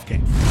your golf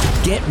game.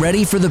 Get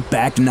ready for the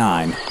back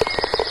nine.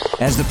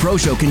 As the Pro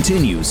Show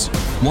continues,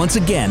 once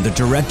again, the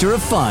director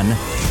of fun,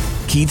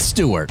 Keith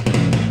Stewart.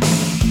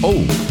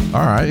 Oh,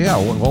 all right. Yeah.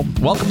 Well,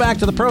 welcome back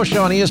to the Pro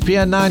Show on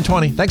ESPN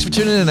 920. Thanks for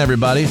tuning in,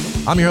 everybody.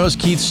 I'm your host,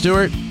 Keith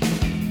Stewart,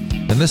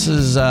 and this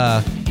is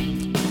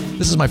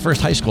my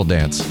first high school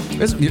dance.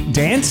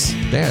 Dance?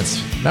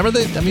 Dance. Remember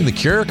The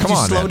Cure? Come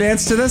on, slow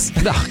dance to this?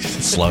 No,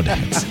 slow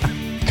dance.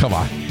 Come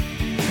on.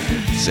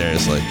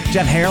 Seriously. Did you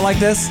have hair like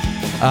this?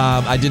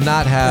 I did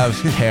not have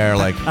hair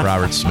like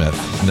Robert Smith.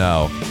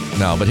 No.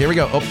 But here we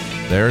go. Oh,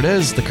 there it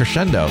is. The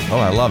crescendo. Oh,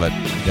 I love it.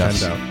 Yes.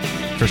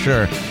 Crescendo. For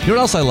sure. You know what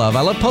else I love?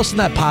 I love posting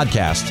that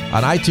podcast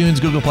on iTunes,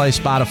 Google Play,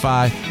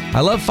 Spotify. I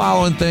love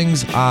following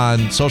things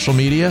on social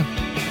media.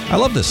 I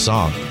love this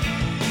song.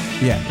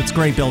 Yeah, it's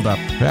great build-up.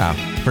 Yeah,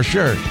 for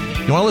sure.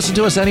 You want to listen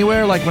to us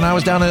anywhere, like when I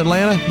was down in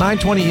Atlanta?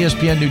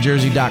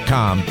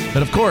 920ESPNNewJersey.com. And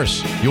of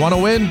course, you want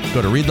to win?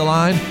 Go to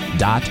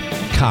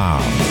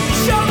readtheline.com.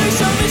 Show me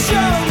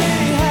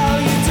how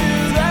you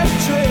do that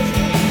trick.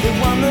 The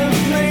one that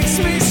makes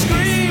me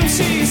scream,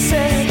 she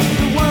said.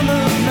 The one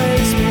that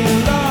makes me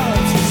laugh,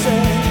 she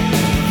said.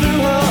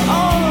 Threw her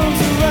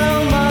arms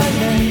around my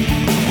neck.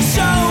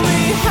 Show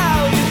me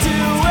how you do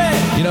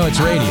it. You know, it's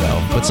radio,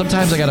 but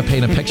sometimes I got to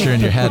paint a picture in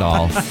your head,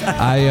 all.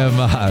 I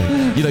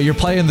am, you're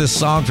playing this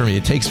song for me.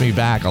 It takes me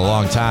back a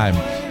long time.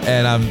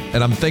 And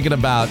I'm thinking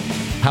about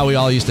how we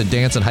all used to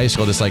dance in high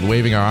school, just like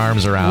waving our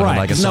arms around. Right,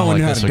 like a song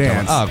like this would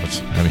come.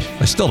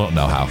 I still don't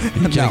know how. Are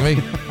you kidding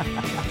me?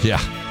 Yeah.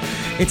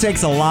 It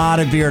takes a lot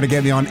of beer to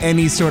get me on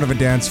any sort of a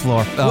dance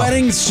floor. Oh.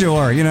 Weddings,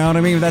 sure. You know what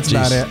I mean? That's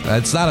about it.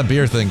 It's not a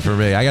beer thing for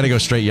me. I got to go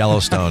straight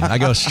Yellowstone. I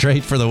go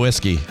straight for the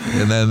whiskey.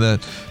 And then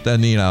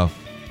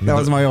that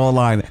was my old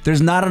line.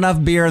 There's not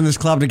enough beer in this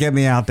club to get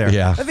me out there.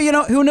 Yeah. You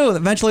know, who knew?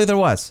 Eventually there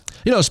was.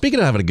 You know, speaking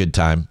of having a good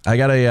time, I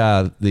got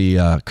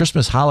the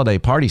Christmas holiday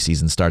party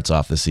season starts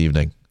off this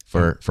evening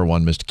for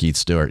one Mr. Keith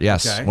Stewart.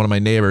 Yes, okay. One of my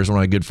neighbors, one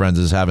of my good friends,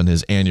 is having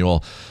his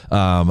annual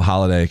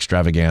holiday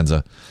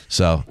extravaganza.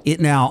 So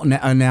now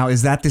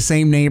is that the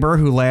same neighbor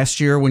who last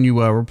year when you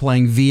were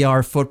playing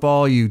VR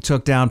football, you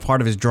took down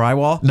part of his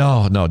drywall?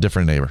 No,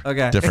 different neighbor.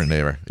 Okay, different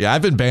neighbor. Yeah,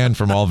 I've been banned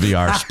from all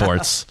VR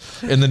sports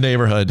in the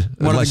neighborhood.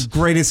 One of the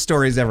greatest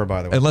stories ever,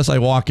 by the way. Unless I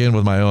walk in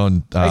with my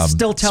own. I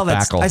still tell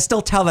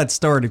that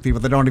story to people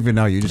that don't even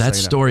know you. That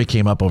story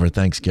came up over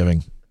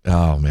Thanksgiving.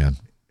 Oh man.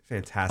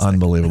 Fantastic.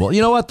 Unbelievable.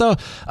 You know what though?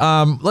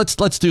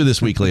 Let's do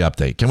this weekly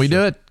update. Can we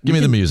do it? Give me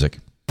the music.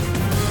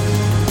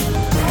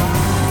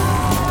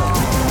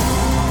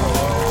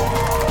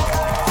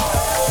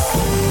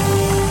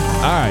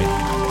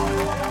 right.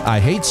 I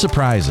hate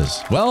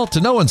surprises. Well, to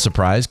no one's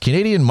surprise,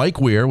 Canadian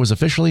Mike Weir was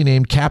officially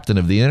named captain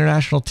of the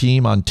international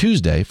team on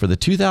Tuesday for the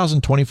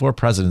 2024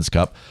 President's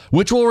Cup,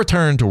 which will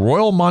return to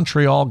Royal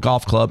Montreal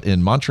Golf Club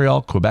in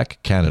Montreal, Quebec,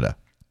 Canada,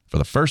 for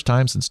the first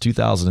time since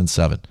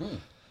 2007.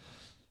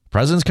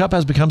 President's Cup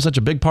has become such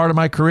a big part of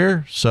my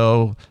career,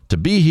 so to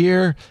be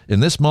here in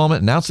this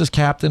moment, announced as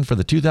captain for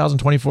the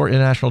 2024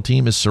 international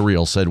team is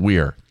surreal, said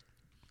Weir.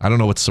 I don't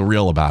know what's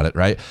surreal about it,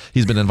 right?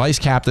 He's been a vice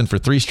captain for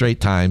 3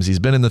 straight times. He's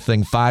been in the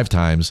thing 5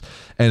 times,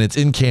 and it's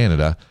in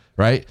Canada,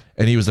 right?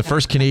 And he was the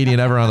first Canadian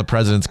ever on the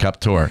President's Cup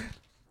tour.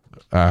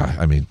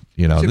 I mean,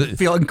 you know. It should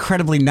feel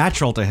incredibly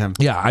natural to him.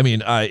 Yeah, I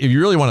mean, if you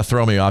really want to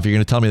throw me off, you're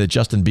going to tell me that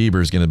Justin Bieber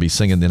is going to be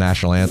singing the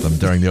national anthem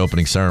during the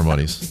opening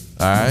ceremonies.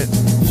 All right?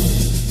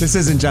 This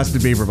isn't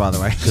Justin Bieber, by the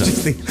way.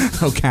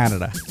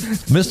 Canada.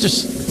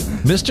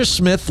 Mr.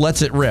 Smith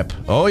lets it rip.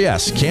 Oh,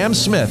 yes. Cam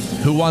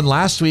Smith, who won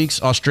last week's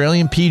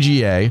Australian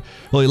PGA.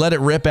 Well, he let it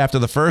rip after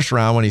the first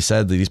round when he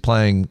said that he's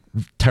playing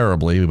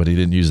terribly, but he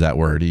didn't use that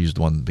word. He used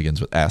one that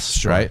begins with S,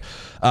 sure. Right?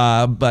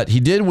 But he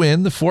did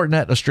win the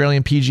Fortinet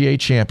Australian PGA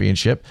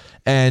Championship,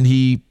 and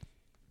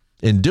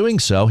in doing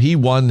so, he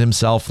won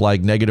himself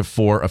like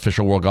 -4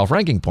 official world golf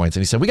ranking points.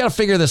 And he said, we got to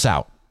figure this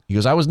out. He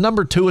goes, I was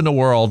number 2 in the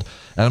world,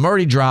 and I'm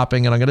already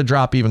dropping, and I'm going to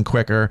drop even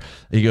quicker.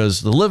 He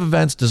goes, the live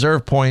events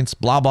deserve points,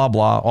 blah, blah,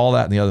 blah, all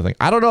that and the other thing.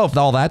 I don't know if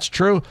all that's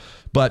true,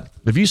 but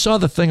if you saw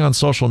the thing on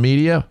social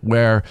media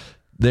where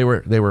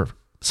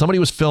somebody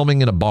was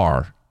filming in a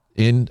bar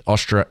in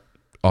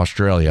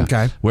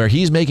Australia, where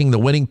he's making the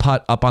winning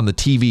putt up on the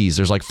TVs.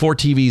 There's like 4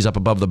 TVs up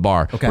above the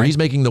bar where he's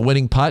making the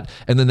winning putt,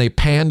 and then they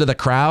pan to the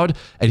crowd,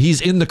 and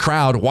he's in the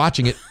crowd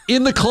watching it.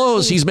 In the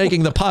clothes, he's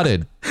making the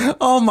putted.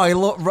 Oh, my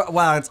Lord.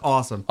 Wow, that's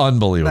awesome.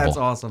 Unbelievable. That's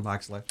awesome,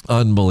 actually.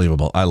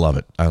 Unbelievable. I love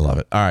it. I love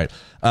it. All right.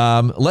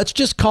 Let's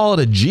just call it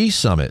a G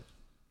Summit.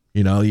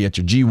 You know, you get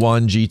your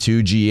G1,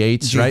 G2,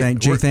 G8s, right?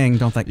 G thing.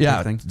 Don't think.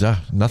 Yeah,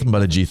 nothing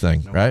but a G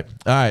thing, right?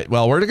 All right.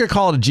 Well, we're going to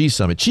call it a G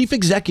Summit. Chief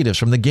executives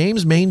from the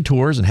game's main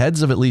tours and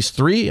heads of at least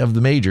 3 of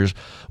the majors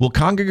will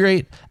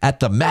congregate at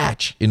the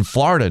Match in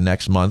Florida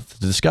next month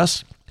to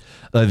discuss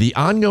the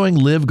ongoing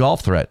live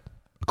golf threat,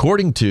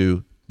 according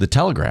to The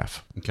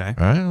Telegraph. Okay.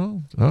 All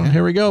right. Well,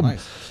 here we go.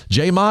 Nice.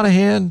 Jay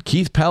Monahan,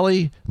 Keith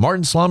Pelly,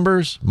 Martin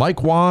Slumbers,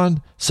 Mike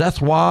Wan,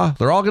 Seth Waugh,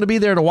 they're all going to be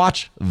there to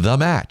watch the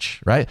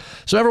match, right?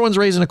 So everyone's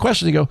raising a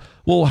question. They go,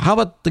 well, how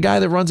about the guy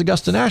that runs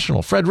Augusta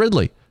National, Fred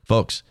Ridley?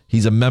 Folks,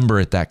 he's a member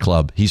at that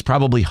club. He's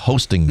probably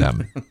hosting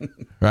them,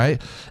 right?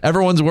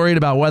 Everyone's worried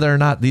about whether or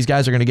not these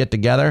guys are going to get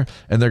together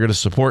and they're going to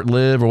support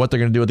live or what they're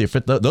going to do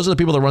with those are the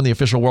people that run the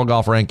official World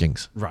Golf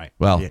Rankings. Right.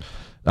 Well,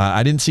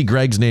 I didn't see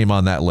Greg's name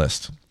on that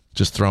list.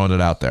 Just throwing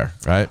it out there,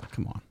 right?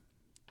 Come on.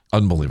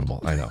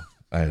 Unbelievable. I know.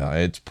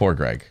 It's poor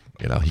Greg.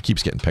 You know, he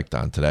keeps getting picked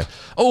on today.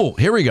 Oh,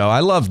 here we go. I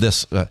love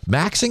this.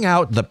 Maxing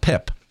out the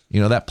PIP, you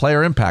know, that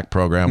player impact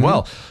program. Mm-hmm.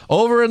 Well,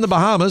 over in the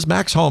Bahamas,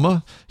 Max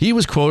Homa, he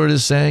was quoted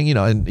as saying, you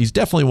know, and he's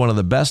definitely one of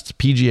the best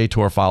PGA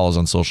Tour follows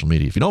on social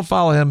media. If you don't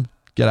follow him,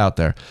 get out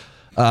there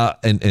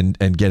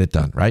and get it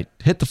done, right?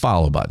 Hit the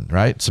follow button,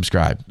 right?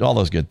 Subscribe, all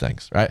those good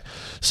things, right?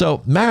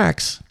 So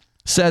Max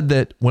said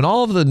that when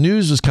all of the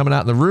news was coming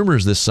out and the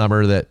rumors this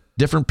summer that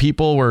different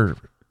people were,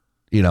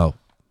 you know,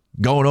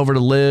 going over to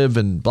live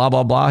and blah,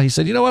 blah, blah. He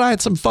said, you know what? I had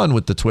some fun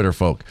with the Twitter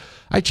folk.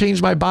 I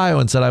changed my bio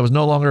and said I was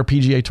no longer a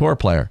PGA Tour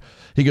player.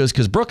 He goes,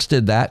 because Brooks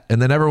did that. And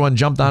then everyone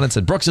jumped on and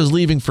said, Brooks is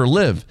leaving for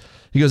live.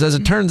 He goes, as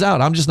it turns out,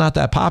 I'm just not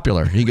that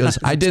popular. He goes,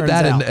 I did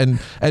that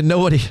and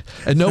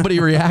nobody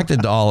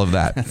reacted to all of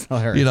that. That's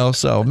hilarious. You know,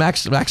 so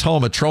Max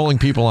Homa trolling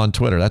people on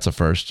Twitter. That's a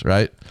first,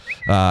 right?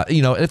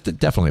 You know, if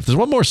there's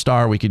one more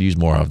star we could use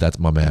more of, that's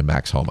my man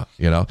Max Homa,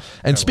 you know.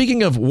 And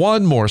speaking of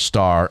one more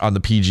star on the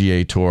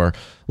PGA Tour,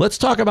 let's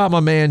talk about my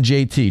man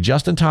JT,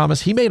 Justin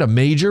Thomas. He made a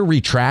major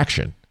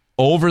retraction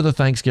over the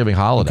Thanksgiving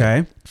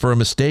holiday for a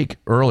mistake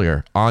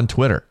earlier on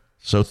Twitter.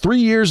 So 3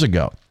 years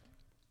ago,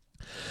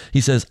 he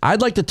says,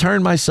 I'd like to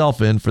turn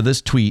myself in for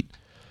this tweet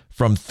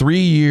from 3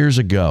 years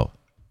ago.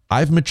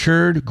 I've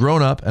matured,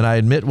 grown up, and I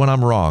admit when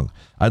I'm wrong.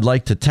 I'd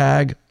like to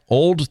tag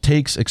Old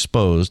Takes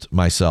Exposed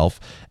myself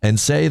and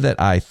say that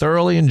I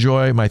thoroughly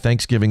enjoy my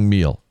Thanksgiving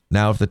meal.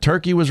 Now, if the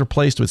turkey was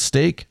replaced with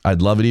steak,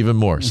 I'd love it even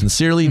more.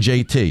 Sincerely,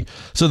 JT.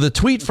 So the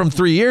tweet from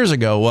 3 years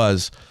ago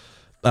was,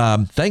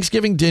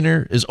 Thanksgiving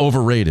dinner is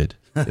overrated.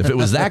 If it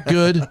was that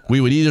good,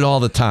 we would eat it all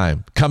the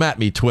time. Come at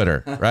me,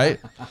 Twitter, right?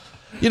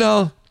 You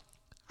know,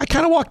 I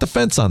kind of walked the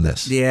fence on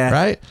this. Yeah.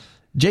 Right?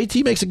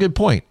 JT makes a good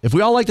point. If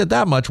we all liked it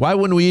that much, why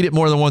wouldn't we eat it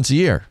more than once a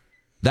year?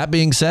 That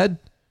being said,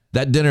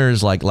 that dinner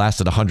is like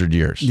lasted 100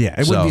 years. Yeah,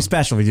 it wouldn't be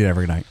special if you did it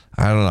every night.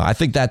 I don't know. I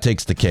think that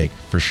takes the cake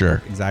for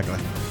sure. Exactly.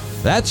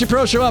 That's your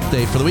Pro Show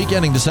update for the week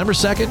ending December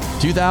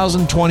 2nd,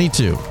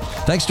 2022.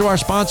 Thanks to our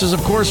sponsors,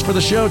 of course, for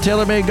the show,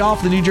 TaylorMade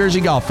Golf, the New Jersey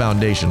Golf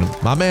Foundation.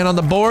 My man on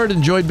the board,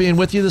 enjoyed being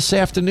with you this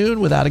afternoon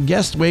without a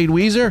guest, Wade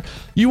Weezer.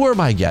 You were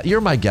my guest. You're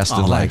my guest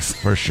in life,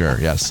 for sure,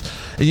 yes.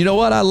 And you know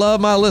what? I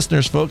love my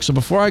listeners, folks. So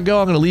before I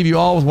go, I'm going to leave you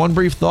all with one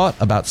brief thought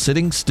about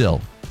sitting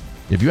still.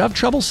 If you have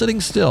trouble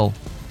sitting still,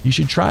 you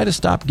should try to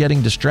stop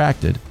getting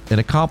distracted and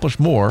accomplish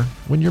more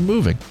when you're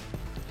moving.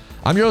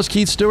 I'm your host,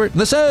 Keith Stewart, and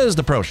this is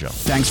The Pro Show.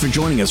 Thanks for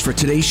joining us for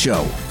today's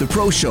show. The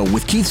Pro Show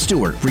with Keith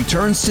Stewart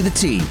returns to the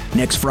tee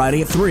next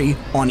Friday at 3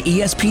 on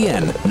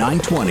ESPN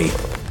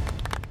 920.